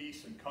the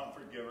peace and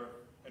comfort giver,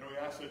 and we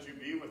ask that you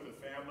be with the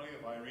family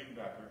of Irene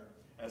Becker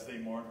as they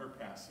mourn her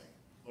passing.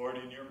 Lord,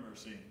 in your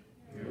mercy.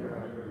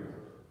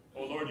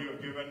 O Lord, you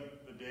have given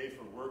the day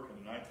for work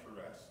and the night for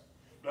rest.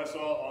 Bless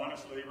all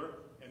honest labor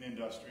and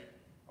industry,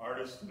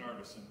 artists and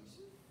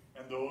artisans,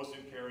 and those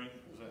in caring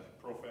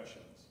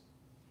professions.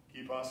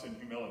 Keep us in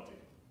humility.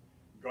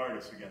 Guard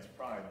us against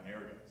pride and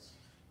arrogance.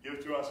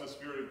 Give to us a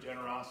spirit of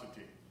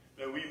generosity,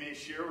 that we may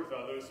share with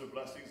others the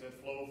blessings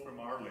that flow from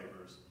our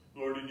labors.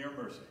 Lord, in your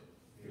mercy.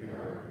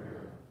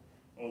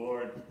 O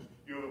Lord,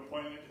 you have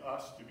appointed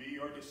us to be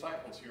your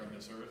disciples here on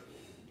this earth,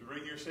 to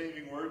bring your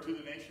saving word to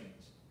the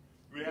nations.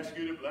 We ask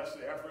you to bless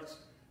the efforts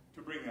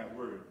to bring that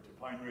word to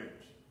Pine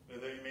Ridge,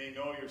 that they may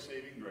know your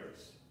saving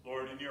grace.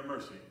 Lord, in your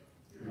mercy.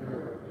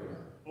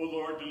 O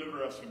Lord,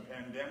 deliver us from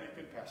pandemic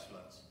and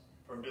pestilence,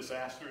 from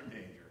disaster and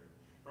danger.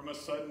 from a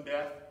sudden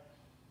death,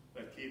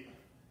 that keep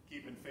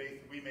in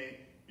faith we may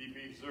be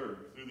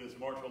preserved through this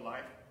mortal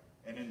life,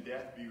 and in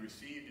death be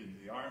received into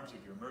the arms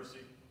of your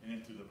mercy and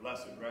into the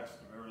blessed rest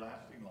of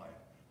everlasting life.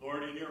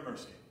 Lord, in your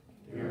mercy,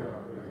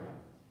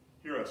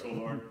 hear us, O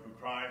Lord, who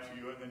cry to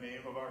you in the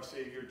name of our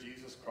Savior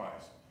Jesus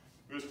Christ,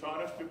 who has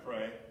taught us to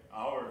pray,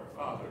 Our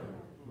Father,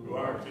 who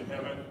art in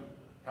heaven,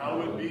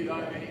 hallowed be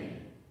thy name.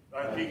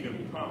 Thy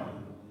kingdom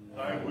come,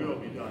 thy will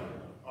be done,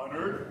 on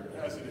earth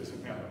as it is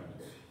in heaven.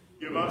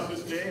 Give us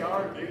this day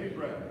our daily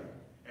bread,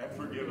 and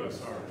forgive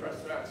us our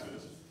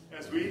trespasses,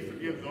 as we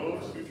forgive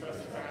those who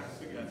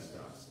trespass against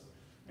us.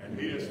 And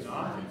lead us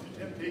not into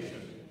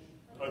temptation,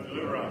 but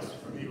deliver us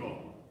from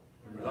evil.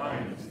 For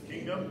thine is the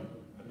kingdom,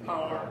 the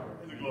power,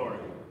 and the glory,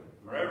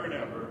 forever and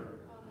ever.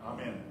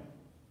 Amen.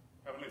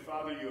 Heavenly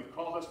Father, you have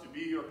called us to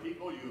be your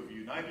people. You have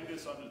united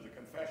us under the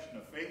confession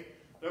of faith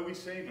that we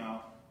say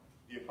now,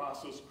 the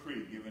Apostles'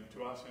 Creed, given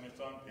to us, and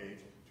it's on page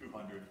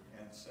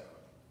 207.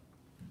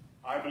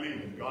 I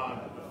believe in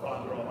God, the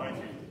Father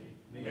Almighty,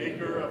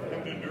 maker of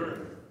heaven and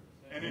earth,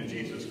 and in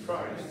Jesus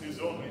Christ, his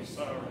only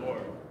Son, our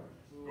Lord,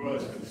 who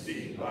was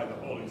conceived by the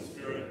Holy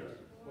Spirit,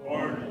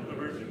 born of the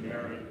Virgin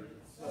Mary,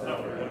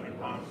 suffered under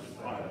Pontius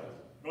Pilate,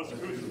 was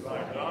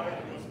crucified,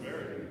 died, and was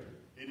buried.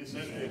 He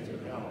descended into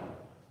hell.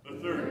 The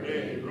third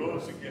day he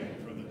rose again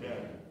from the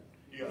dead.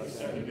 He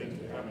ascended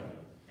into heaven,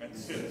 and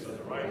sits at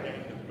the right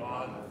hand of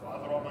God, the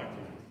Father Almighty.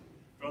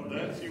 From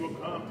thence he will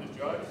come to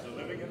judge the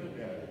living and the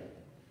dead.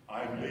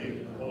 I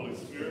believe in the Holy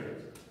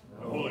Spirit,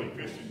 the holy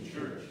Christian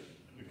church,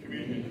 the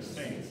communion of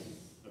saints,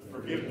 the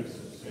forgiveness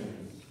of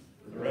sins,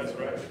 the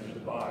resurrection of the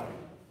body,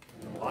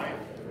 and the life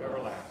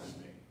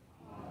everlasting.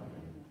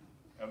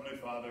 Heavenly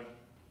Father,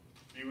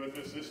 be with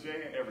us this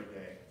day and every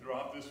day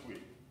throughout this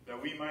week, that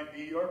we might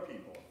be your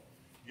people,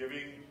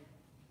 giving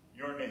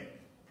your name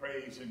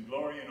praise and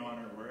glory and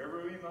honor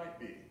wherever we might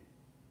be,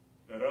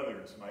 that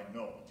others might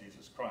know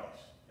Jesus Christ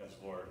as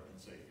Lord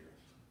and Savior.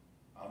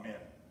 Amen.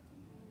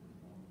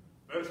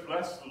 Let us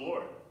bless the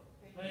Lord.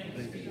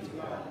 Thanks be to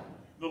God.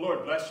 The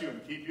Lord bless you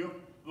and keep you.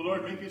 The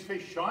Lord make his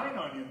face shine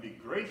on you and be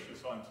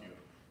gracious unto you.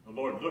 The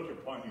Lord look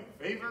upon you in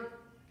favor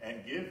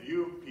and give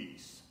you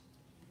peace.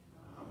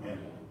 Amen.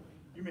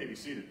 You may be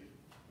seated.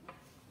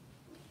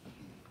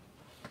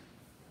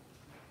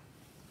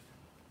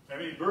 How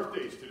many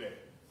birthdays today?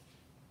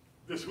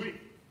 This week?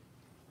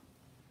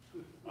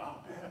 Wow,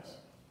 yes.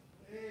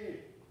 Hey.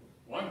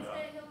 One done.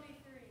 Wednesday he'll be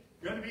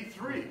 3. Going to be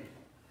 3.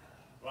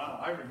 Wow,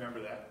 I remember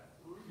that.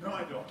 No,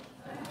 I don't.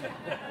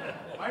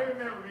 I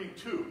remember being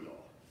 2,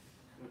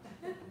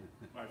 though.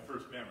 My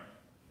first memory.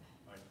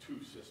 My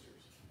 2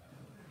 sisters.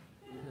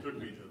 Took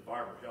me to the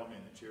barber, held me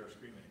in the chair,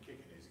 screaming and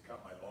kicking as he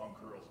cut my long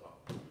curls off.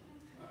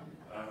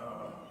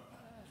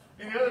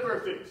 Any other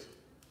birthdays?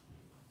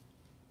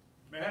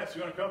 Matt,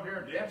 you want to come here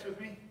and dance with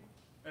me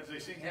as they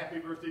sing happy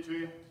birthday to you?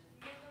 You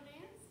guys go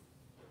dance?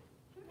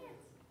 Go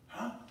dance.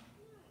 Huh?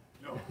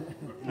 No.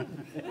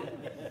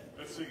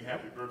 Let's sing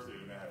happy birthday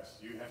to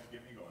Mattis. You have to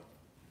get me going.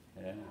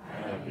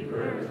 Happy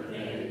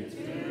birthday to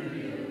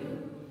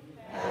you.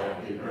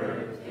 Happy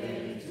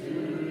birthday to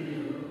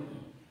you.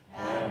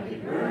 Happy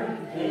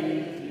birthday,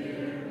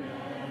 dear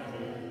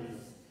Mattis.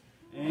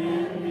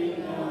 And may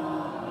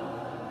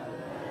God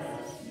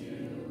bless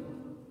you.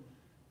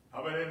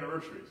 How about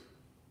anniversaries?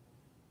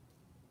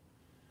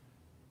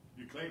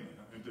 You claim it,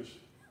 huh? And just,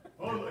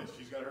 oh,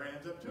 she's got her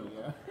hands up too.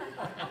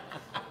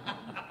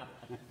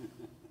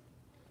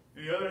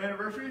 Any other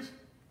anniversaries?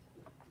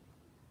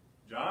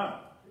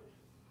 John.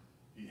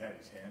 He had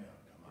his hand up.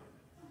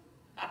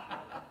 Come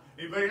on.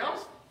 Anybody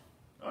else?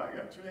 Oh, I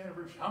got 2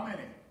 anniversaries. How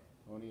many?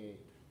 28.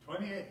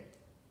 28.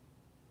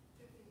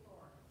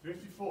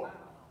 54. 54.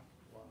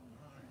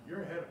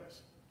 You're ahead of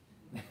us.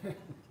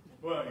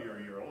 Well, you're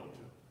a year older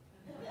too.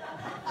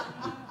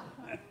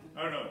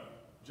 I don't know.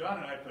 John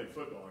and I played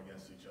football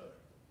against each other.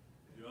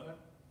 Did you know that?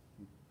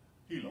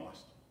 He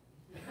lost.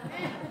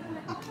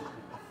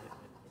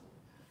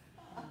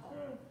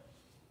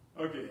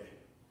 Okay.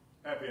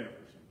 Happy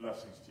anniversary.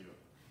 Blessings to you.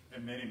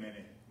 And many,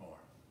 many more.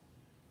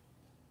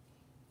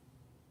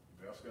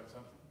 Anybody else got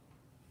something?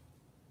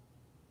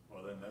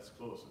 Well, then let's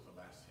close with the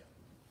last hymn.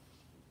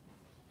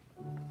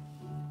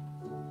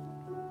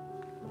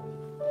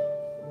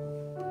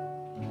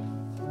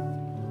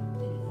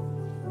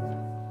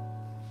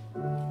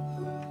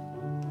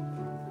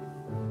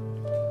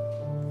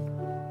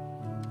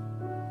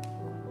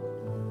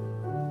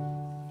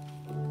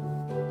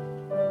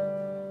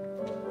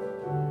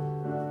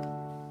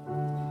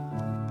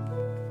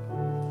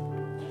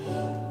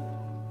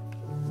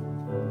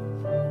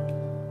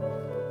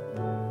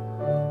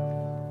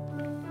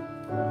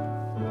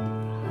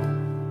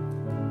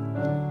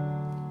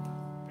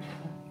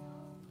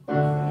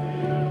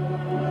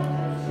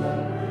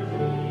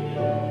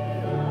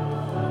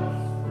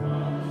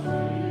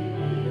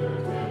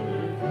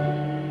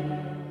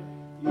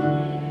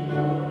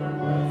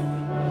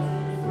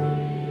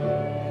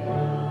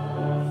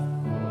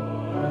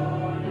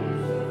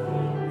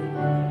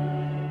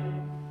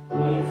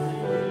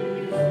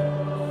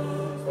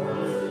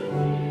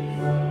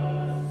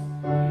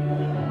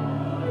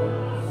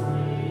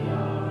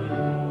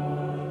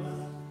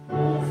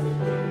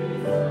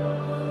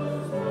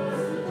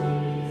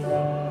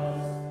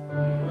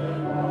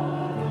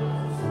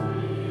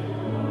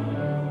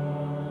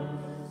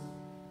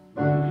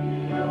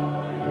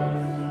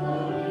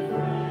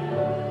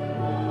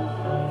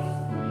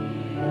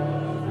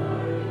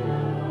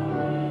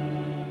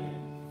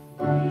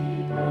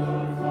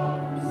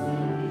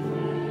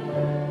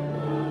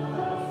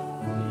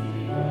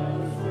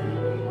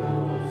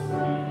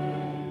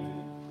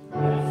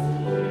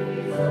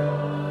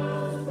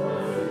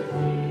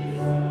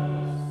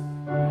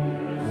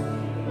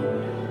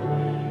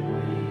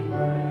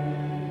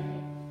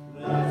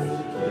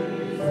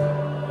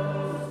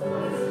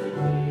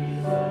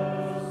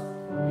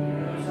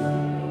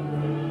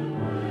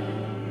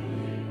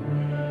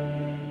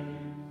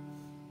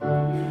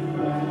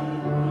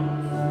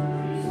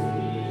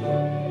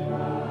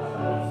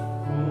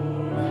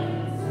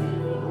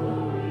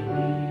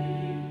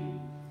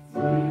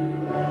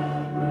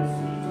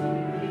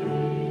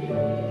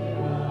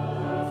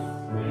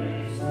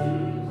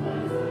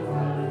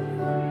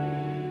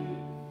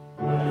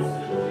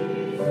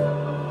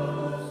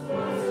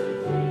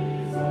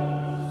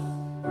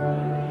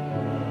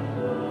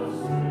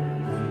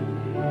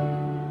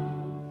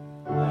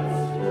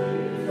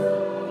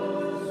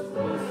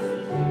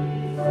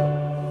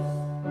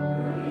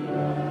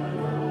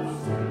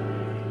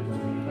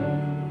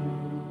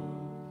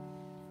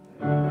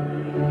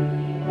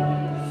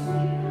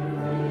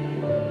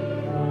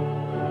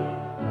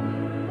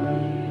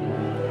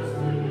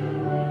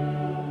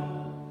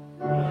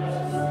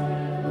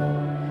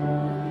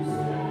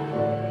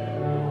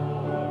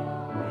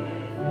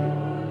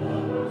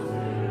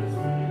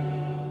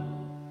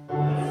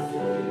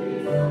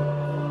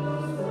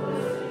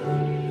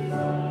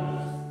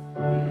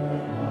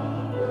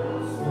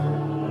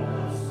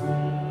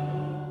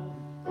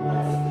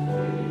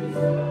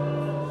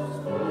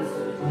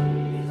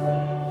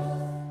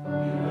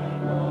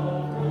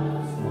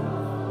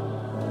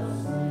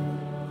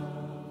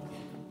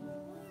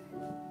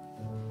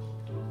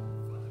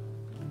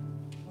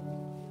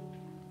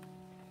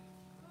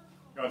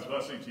 God's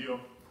blessing to you.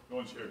 Go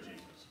and share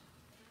Jesus.